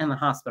sick in the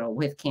hospital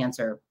with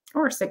cancer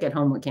or sick at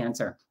home with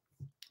cancer.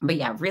 But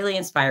yeah, really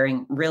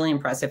inspiring, really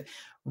impressive,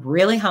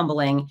 really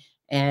humbling.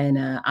 And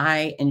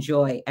I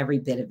enjoy every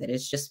bit of it.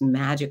 It's just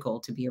magical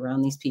to be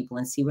around these people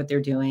and see what they're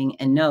doing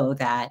and know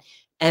that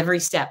every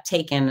step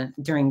taken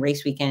during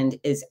race weekend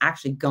is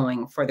actually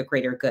going for the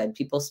greater good.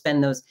 People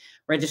spend those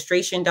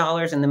registration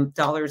dollars and the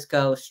dollars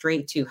go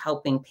straight to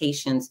helping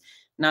patients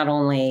not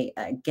only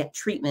get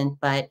treatment,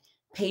 but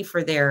pay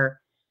for their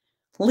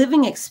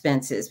living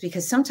expenses,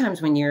 because sometimes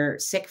when you're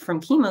sick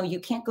from chemo, you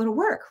can't go to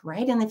work,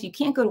 right? And if you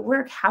can't go to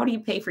work, how do you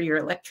pay for your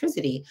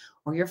electricity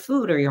or your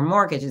food or your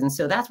mortgages? And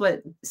so that's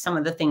what some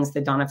of the things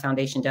the Donna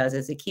Foundation does,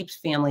 is it keeps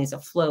families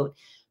afloat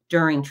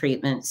during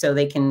treatment so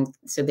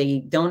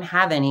they don't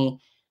have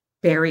any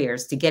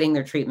barriers to getting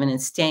their treatment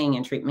and staying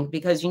in treatment.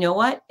 Because you know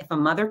what? If a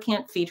mother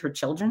can't feed her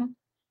children,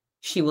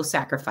 she will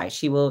sacrifice.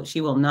 She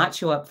will not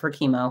show up for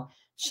chemo.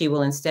 She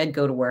will instead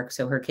go to work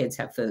so her kids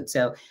have food.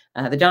 So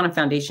the Donna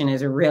Foundation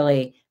is a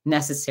really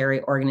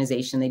necessary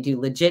organization. They do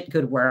legit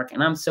good work,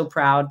 and I'm so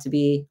proud to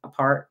be a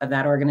part of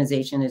that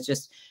organization.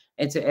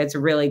 It's a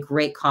really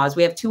great cause.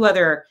 We have 2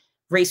 other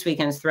race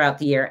weekends throughout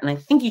the year, and I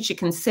think you should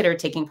consider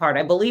taking part.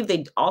 I believe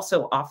they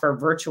also offer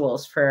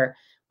virtuals for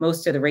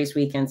most of the race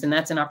weekends, and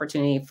that's an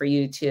opportunity for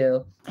you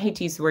to, I hate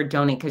to use the word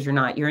donate because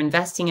you're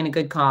investing in a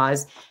good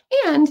cause,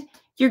 and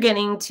you're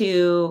getting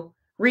to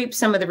reap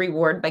some of the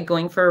reward by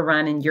going for a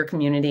run in your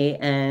community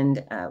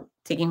and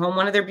taking home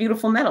one of their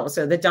beautiful medals.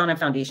 So the Donna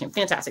Foundation,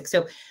 fantastic.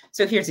 So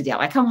here's the deal.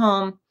 I come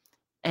home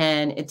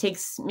and it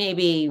takes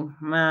maybe,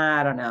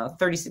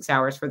 36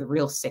 hours for the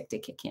real sick to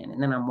kick in. And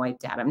then I'm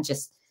wiped out. I'm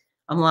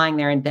lying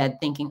there in bed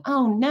thinking,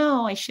 oh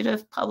no, I should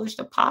have published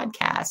a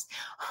podcast.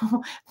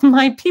 Oh,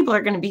 my people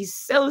are going to be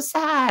so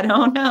sad.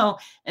 Oh no.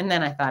 And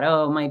then I thought,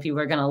 oh, my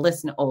people are going to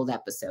listen to old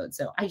episodes.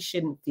 So I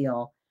shouldn't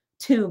feel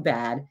too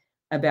bad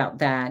about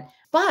that.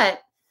 But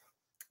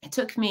it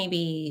took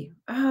maybe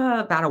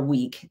about a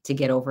week to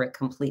get over it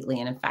completely.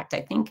 And in fact,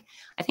 I think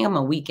I'm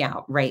a week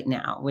out right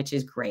now, which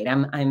is great.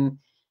 I'm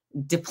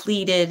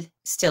depleted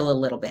still a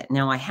little bit.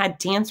 Now I had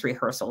dance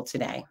rehearsal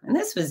today, and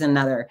this was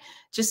another,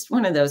 just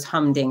one of those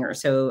humdingers.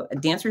 So a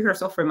dance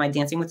rehearsal for my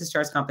Dancing with the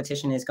Stars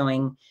competition is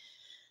going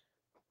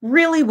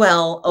really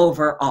well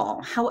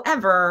overall.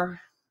 However,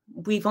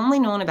 we've only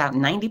known about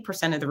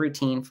 90% of the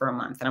routine for a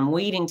month, and I'm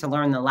waiting to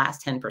learn the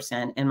last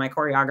 10%. And my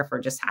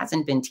choreographer just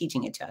hasn't been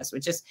teaching it to us,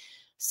 which is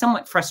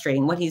somewhat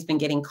frustrating. What he's been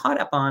getting caught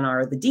up on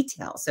are the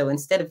details. So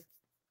instead of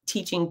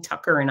teaching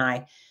Tucker and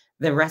I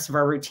the rest of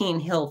our routine,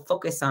 he'll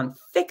focus on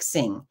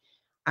fixing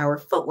our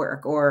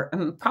footwork, or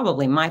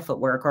probably my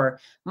footwork or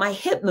my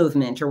hip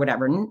movement or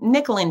whatever,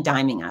 nickel and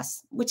diming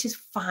us, which is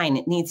fine.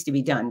 It needs to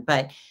be done.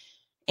 But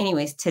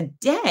anyways,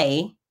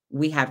 today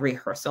we had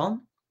rehearsal.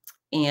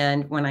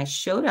 And when I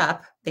showed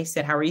up, they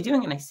said, "How are you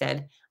doing?" And I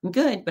said, "I'm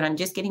good, but I'm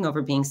just getting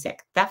over being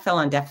sick." That fell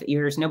on deaf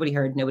ears. Nobody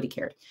heard, nobody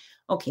cared.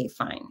 Okay,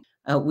 fine.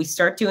 We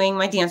start doing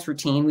my dance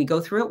routine. We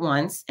go through it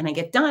once and I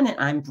get done and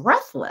I'm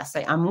breathless.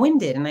 I'm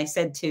winded. And I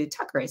said to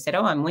Tucker, I said,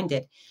 "Oh, I'm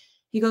winded."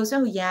 He goes,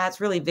 "Oh yeah, it's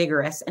really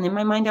vigorous." And in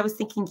my mind, I was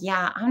thinking,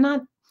 yeah,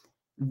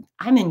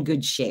 I'm in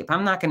good shape.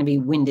 I'm not going to be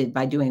winded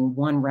by doing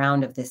one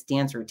round of this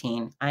dance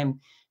routine. I'm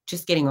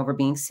just getting over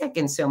being sick.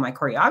 And so my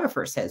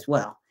choreographer says,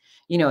 "Well,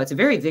 it's a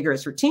very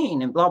vigorous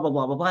routine and blah, blah,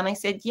 blah, blah, blah." And I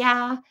said,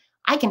 "Yeah,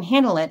 I can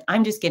handle it.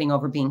 I'm just getting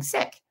over being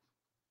sick."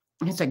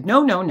 And he's like,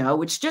 "No, no,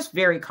 no. It's just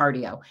very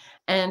cardio."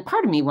 And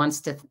part of me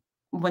wants to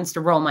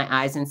roll my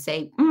eyes and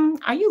say,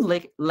 "Are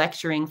you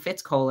lecturing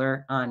Fitz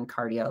Kohler on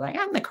cardio? Like,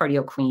 I'm the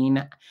cardio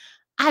queen.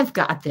 I've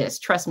got this.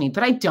 Trust me."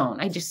 But I don't.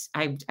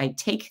 I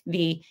take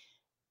the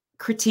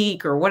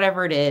critique or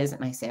whatever it is,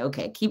 and I say,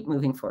 "Okay, keep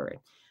moving forward."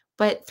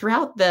 But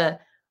throughout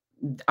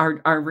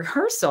our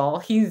rehearsal,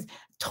 he's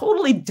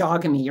totally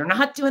dogging me. "You're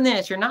not doing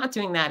this. You're not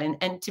doing that."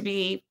 And to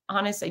be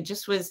honest, I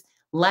just was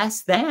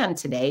less than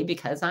today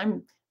because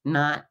I'm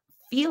not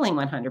feeling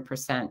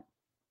 100%.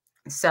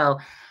 So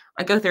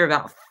I go through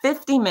about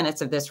 50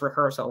 minutes of this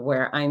rehearsal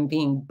where I'm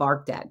being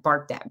barked at.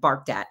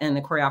 And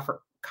the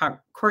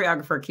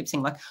choreographer keeps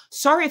saying, like,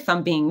 "Sorry if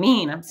I'm being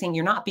mean." I'm saying,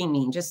 "You're not being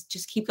mean.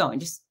 Just keep going.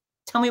 Just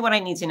tell me what I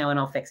need to know and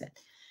I'll fix it."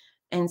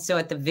 And so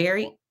at the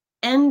very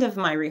end of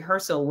my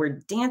rehearsal, we're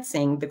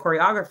dancing, the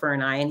choreographer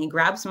and I, and he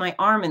grabs my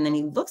arm and then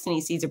he looks and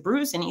he sees a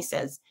bruise and he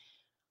says,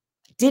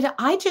 "Did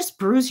I just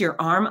bruise your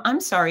arm? I'm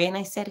sorry." And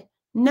I said,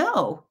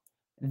 "No,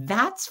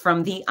 that's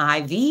from the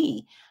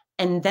IV."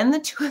 And then the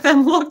two of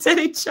them looked at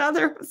each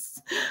other.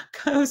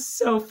 It was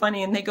so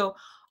funny. And they go,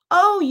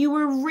 "Oh, you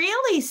were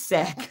really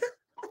sick."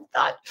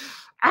 I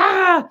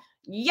thought,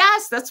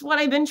 yes, that's what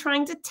I've been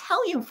trying to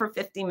tell you for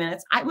 50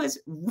 minutes. I was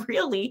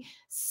really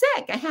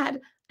sick. I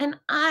had an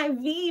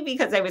IV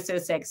because I was so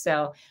sick.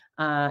 So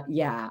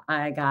yeah,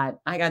 I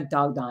got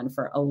dogged on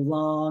for a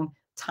long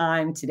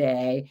time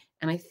today.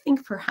 And I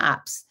think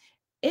perhaps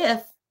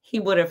if he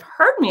would have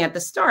heard me at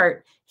the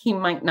start, he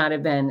might not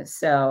have been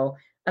so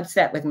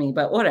upset with me,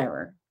 but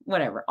whatever.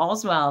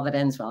 All's well that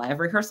ends well. I have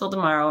rehearsal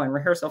tomorrow and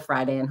rehearsal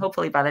Friday. And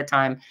hopefully by the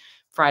time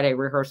Friday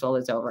rehearsal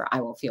is over, I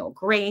will feel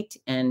great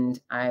and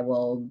I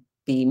will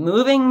be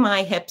moving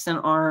my hips and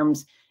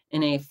arms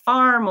in a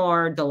far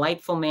more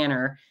delightful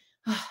manner.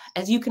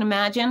 As you can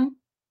imagine,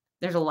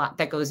 there's a lot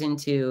that goes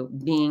into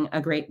being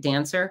a great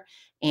dancer.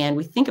 And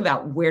we think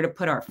about where to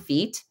put our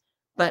feet,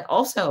 but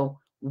also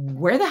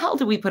where the hell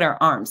do we put our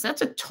arms?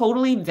 That's a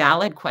totally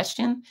valid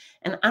question.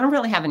 And I don't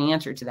really have an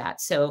answer to that.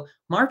 So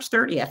March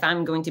 30th,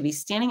 I'm going to be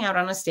standing out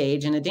on a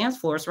stage in a dance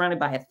floor surrounded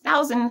by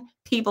 1,000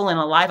 people in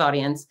a live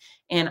audience.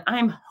 And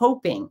I'm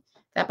hoping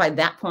that by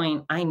that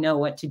point, I know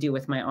what to do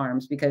with my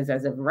arms, because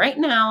as of right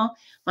now,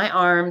 my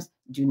arms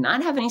do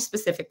not have any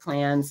specific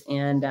plans.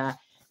 And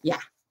yeah,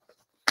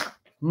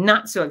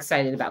 not so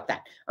excited about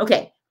that.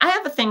 Okay, I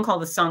have a thing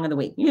called the Song of the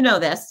Week. You know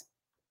this.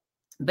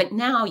 But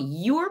now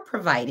you're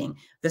providing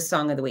the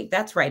Song of the Week.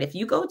 That's right. If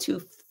you go to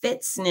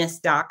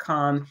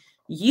fitzness.com,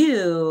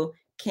 you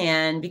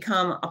can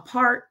become a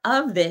part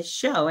of this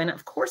show. And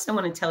of course, I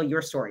want to tell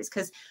your stories,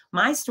 because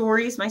my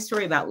story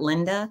about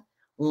Linda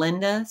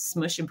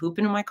smush and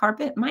pooping in my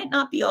carpet might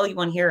not be all you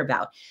want to hear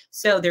about.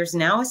 So there's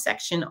now a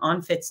section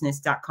on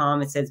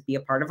fitzness.com. It says, "Be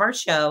a part of our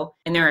show."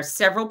 And there are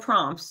several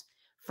prompts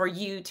for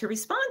you to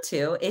respond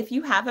to if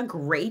you have a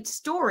great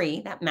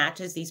story that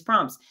matches these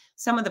prompts.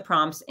 Some of the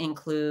prompts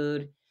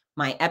include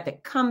my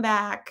epic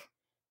comeback,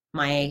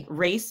 my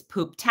race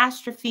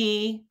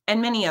poop-tastrophe,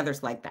 and many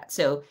others like that.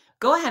 So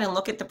go ahead and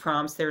look at the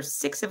prompts. There's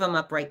 6 of them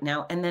up right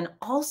now. And then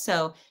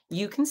also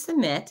you can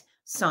submit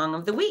Song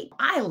of the Week.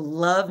 I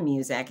love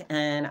music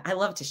and I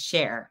love to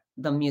share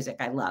the music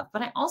I love,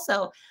 but I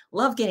also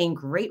love getting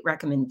great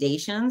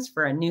recommendations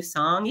for a new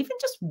song. Even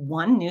just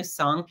one new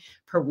song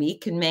per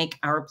week can make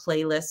our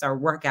playlists, our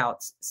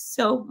workouts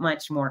so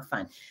much more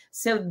fun.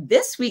 So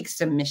this week's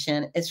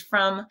submission is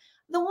from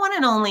the one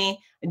and only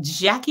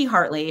Jackie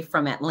Hartley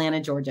from Atlanta,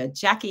 Georgia.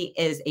 Jackie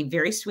is a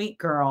very sweet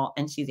girl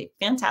and she's a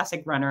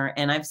fantastic runner.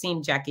 And I've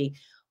seen Jackie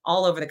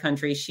all over the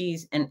country.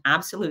 She's an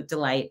absolute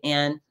delight.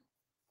 And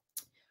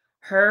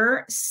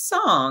Her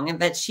song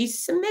that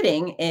she's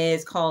submitting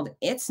is called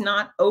It's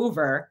Not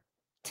Over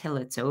Till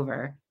It's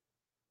Over.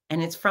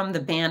 And it's from the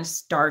band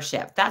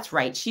Starship. That's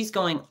right. She's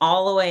going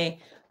all the way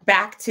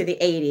back to the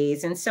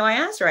 80s. And so I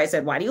asked her, I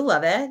said, why do you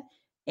love it?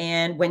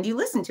 And when do you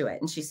listen to it?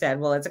 And she said,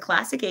 well, it's a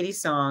classic 80s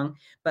song,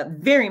 but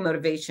very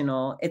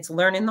motivational. It's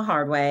learning the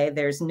hard way.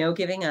 There's no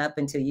giving up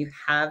until you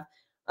have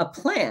a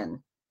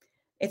plan.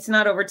 It's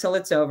not over till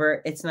it's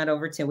over. It's not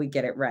over till we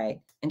get it right.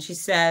 And she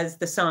says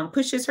the song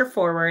pushes her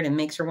forward and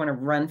makes her want to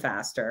run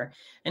faster.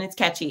 And it's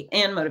catchy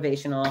and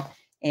motivational.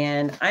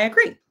 And I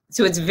agree.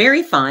 So it's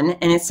very fun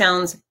and it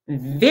sounds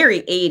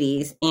very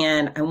 80s.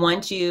 And I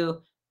want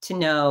you to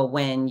know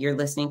when you're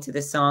listening to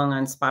this song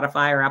on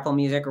Spotify or Apple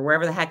Music or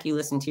wherever the heck you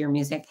listen to your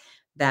music,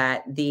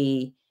 that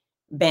the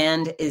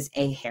band is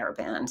a hair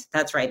band.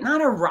 That's right.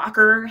 Not a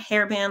rocker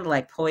hair band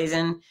like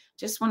Poison,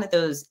 just one of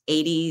those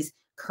 80s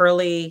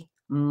curly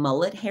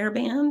mullet hair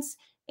bands.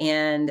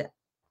 And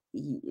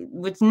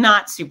it's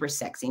not super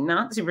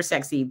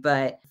sexy,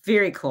 but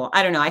very cool.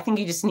 I don't know. I think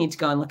you just need to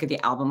go and look at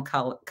the album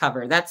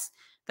cover. That's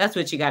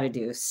what you got to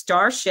do.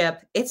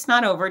 Starship, It's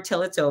Not Over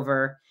Till It's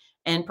Over.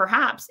 And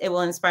perhaps it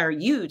will inspire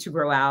you to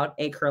grow out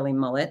a curly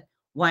mullet.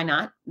 Why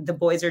not? The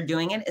boys are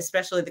doing it,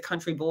 especially the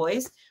country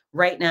boys.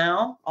 Right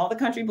now, all the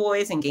country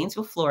boys in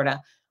Gainesville,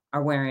 Florida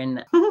are wearing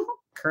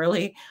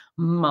curly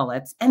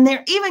mullets. And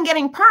they're even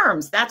getting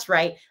perms. That's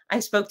right. I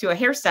spoke to a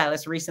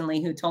hairstylist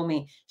recently who told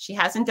me she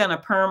hasn't done a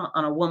perm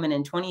on a woman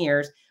in 20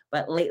 years,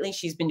 but lately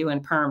she's been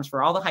doing perms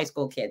for all the high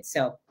school kids.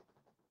 So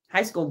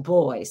high school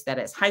boys, that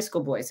is, high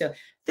school boys. So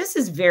this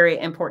is very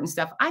important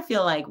stuff. I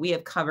feel like we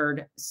have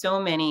covered so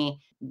many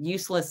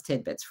useless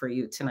tidbits for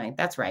you tonight.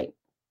 That's right.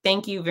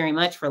 Thank you very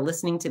much for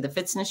listening to the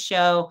Fitzness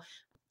Show.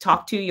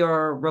 Talk to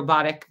your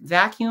robotic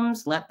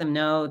vacuums. Let them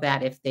know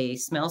that if they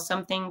smell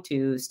something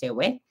to stay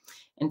away.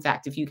 In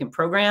fact, if you can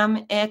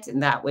program it,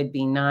 that would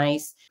be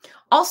nice.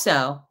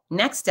 Also,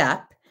 next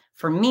up,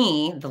 for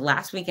me, the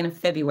last weekend of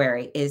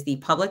February is the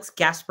Publix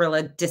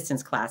Gasparilla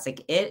Distance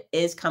Classic. It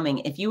is coming.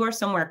 If you are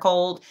somewhere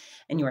cold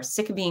and you are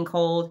sick of being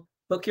cold,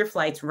 book your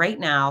flights right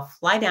now.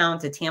 Fly down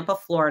to Tampa,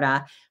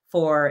 Florida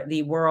for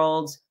the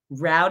world's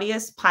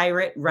rowdiest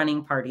pirate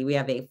running party. We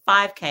have a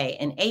 5K,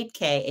 an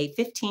 8K, a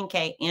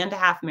 15K, and a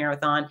half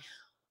marathon.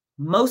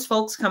 Most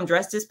folks come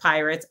dressed as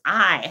pirates.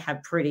 I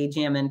have pretty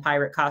jammin'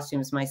 pirate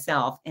costumes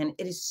myself, and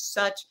it is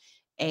such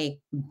a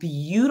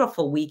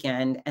beautiful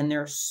weekend. And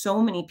there are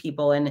so many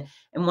people. And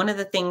one of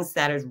the things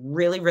that is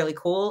really, really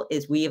cool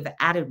is we have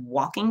added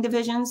walking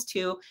divisions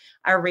to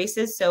our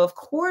races. So of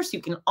course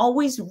you can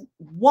always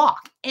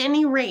walk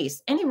any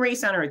race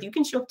on earth. You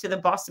can show up to the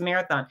Boston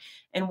Marathon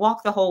and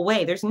walk the whole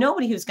way. There's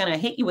nobody who's going to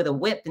hit you with a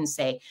whip and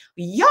say,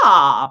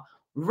 yeah,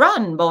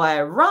 run,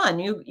 boy, run.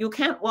 You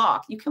can't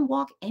walk. You can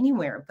walk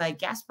anywhere. But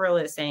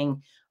Gasparilla is saying,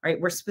 all right,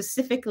 we're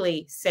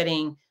specifically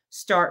setting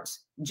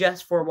starts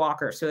just for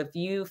walkers. So if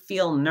you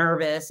feel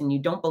nervous and you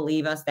don't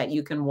believe us that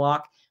you can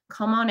walk,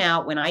 come on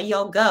out. When I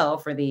yell go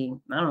for the,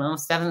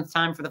 7th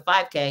time for the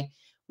 5K,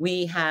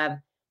 we have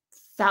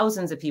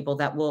thousands of people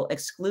that will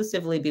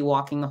exclusively be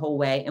walking the whole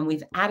way. And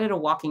we've added a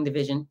walking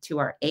division to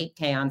our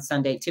 8K on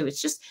Sunday too.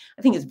 It's just,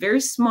 I think it's very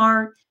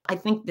smart. I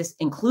think this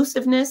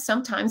inclusiveness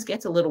sometimes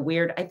gets a little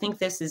weird. I think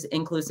this is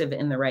inclusive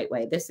in the right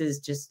way. This is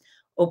just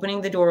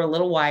opening the door a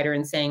little wider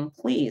and saying,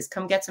 please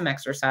come get some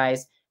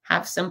exercise,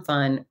 have some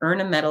fun,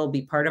 earn a medal,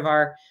 be part of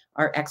our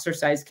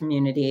exercise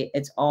community.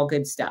 It's all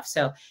good stuff.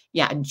 So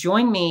yeah,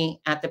 join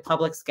me at the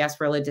Publix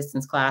Gasparilla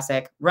Distance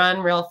Classic. Run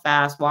real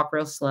fast, walk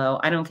real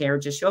slow. I don't care.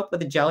 Just show up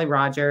with a Jolly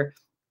Roger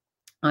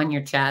on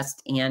your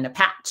chest and a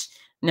patch.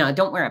 No,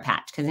 don't wear a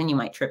patch because then you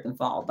might trip and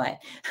fall. But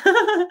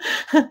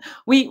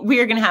we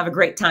are going to have a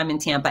great time in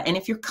Tampa. And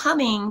if you're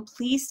coming,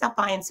 please stop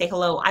by and say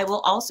hello. I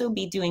will also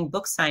be doing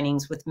book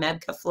signings with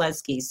Meb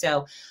Keflezighi.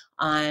 So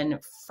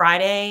on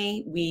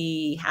Friday,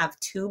 we have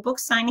 2 book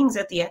signings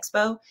at the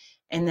expo.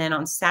 And then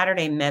on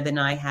Saturday, Meb and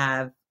I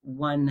have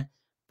 1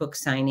 book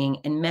signing.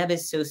 And Meb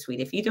is so sweet.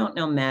 If you don't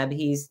know Meb,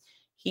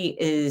 he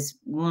is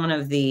one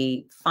of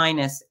the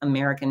finest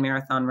American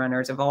marathon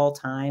runners of all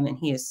time. And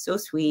he is so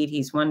sweet.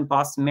 He's won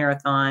Boston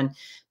Marathon,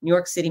 New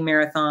York City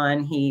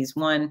Marathon. He's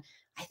won,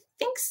 I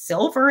think,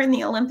 silver in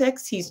the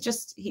Olympics.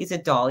 He's a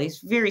doll. He's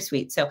very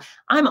sweet. So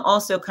I'm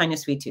also kind of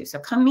sweet too. So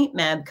come meet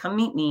Meb, come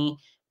meet me.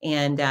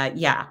 And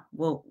yeah,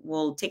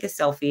 we'll take a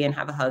selfie and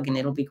have a hug and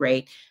it'll be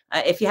great.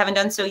 If you haven't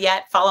done so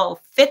yet, follow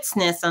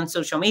Fitzness on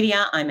social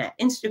media. I'm at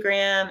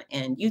Instagram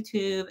and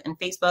YouTube and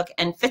Facebook,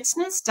 and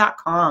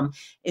fitzness.com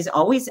is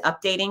always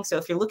updating. So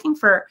if you're looking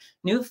for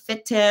new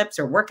fit tips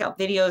or workout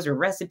videos or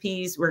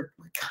recipes, we're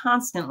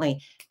constantly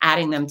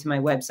adding them to my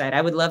website.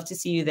 I would love to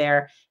see you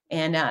there.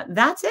 And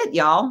that's it,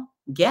 y'all.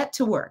 Get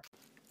to work.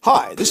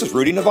 Hi, this is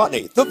Rudy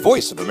Novotny, the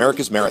voice of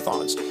America's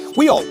Marathons.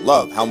 We all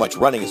love how much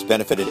running has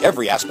benefited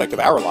every aspect of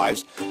our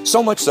lives,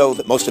 so much so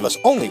that most of us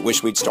only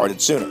wish we'd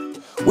started sooner.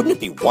 Wouldn't it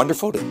be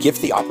wonderful to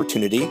gift the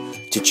opportunity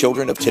to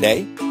children of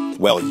today?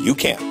 Well, you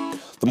can.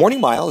 The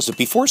Morning Mile is a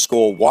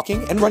before-school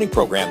walking and running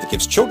program that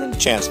gives children a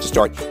chance to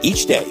start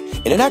each day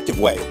in an active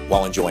way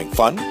while enjoying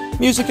fun,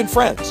 music, and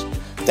friends.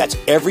 That's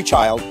every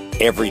child,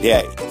 every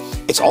day.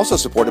 It's also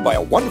supported by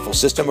a wonderful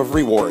system of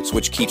rewards,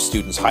 which keeps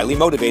students highly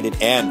motivated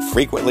and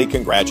frequently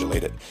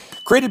congratulated.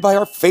 Created by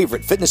our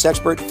favorite fitness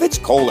expert, Fitz.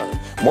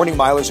 Morning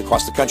milers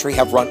across the country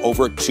have run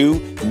over 2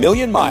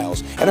 million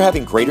miles and are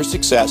having greater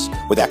success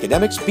with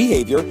academics,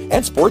 behavior,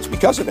 and sports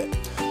because of it.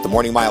 The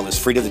Morning Mile is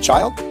free to the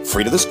child,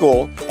 free to the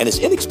school, and is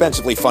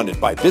inexpensively funded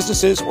by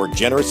businesses or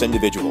generous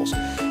individuals.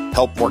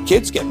 Help more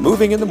kids get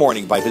moving in the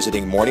morning by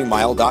visiting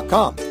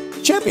morningmile.com.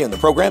 Champion the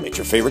program at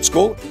your favorite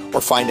school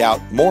or find out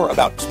more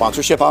about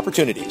sponsorship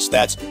opportunities.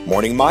 That's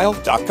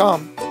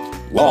morningmile.com.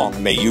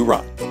 Long may you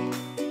run.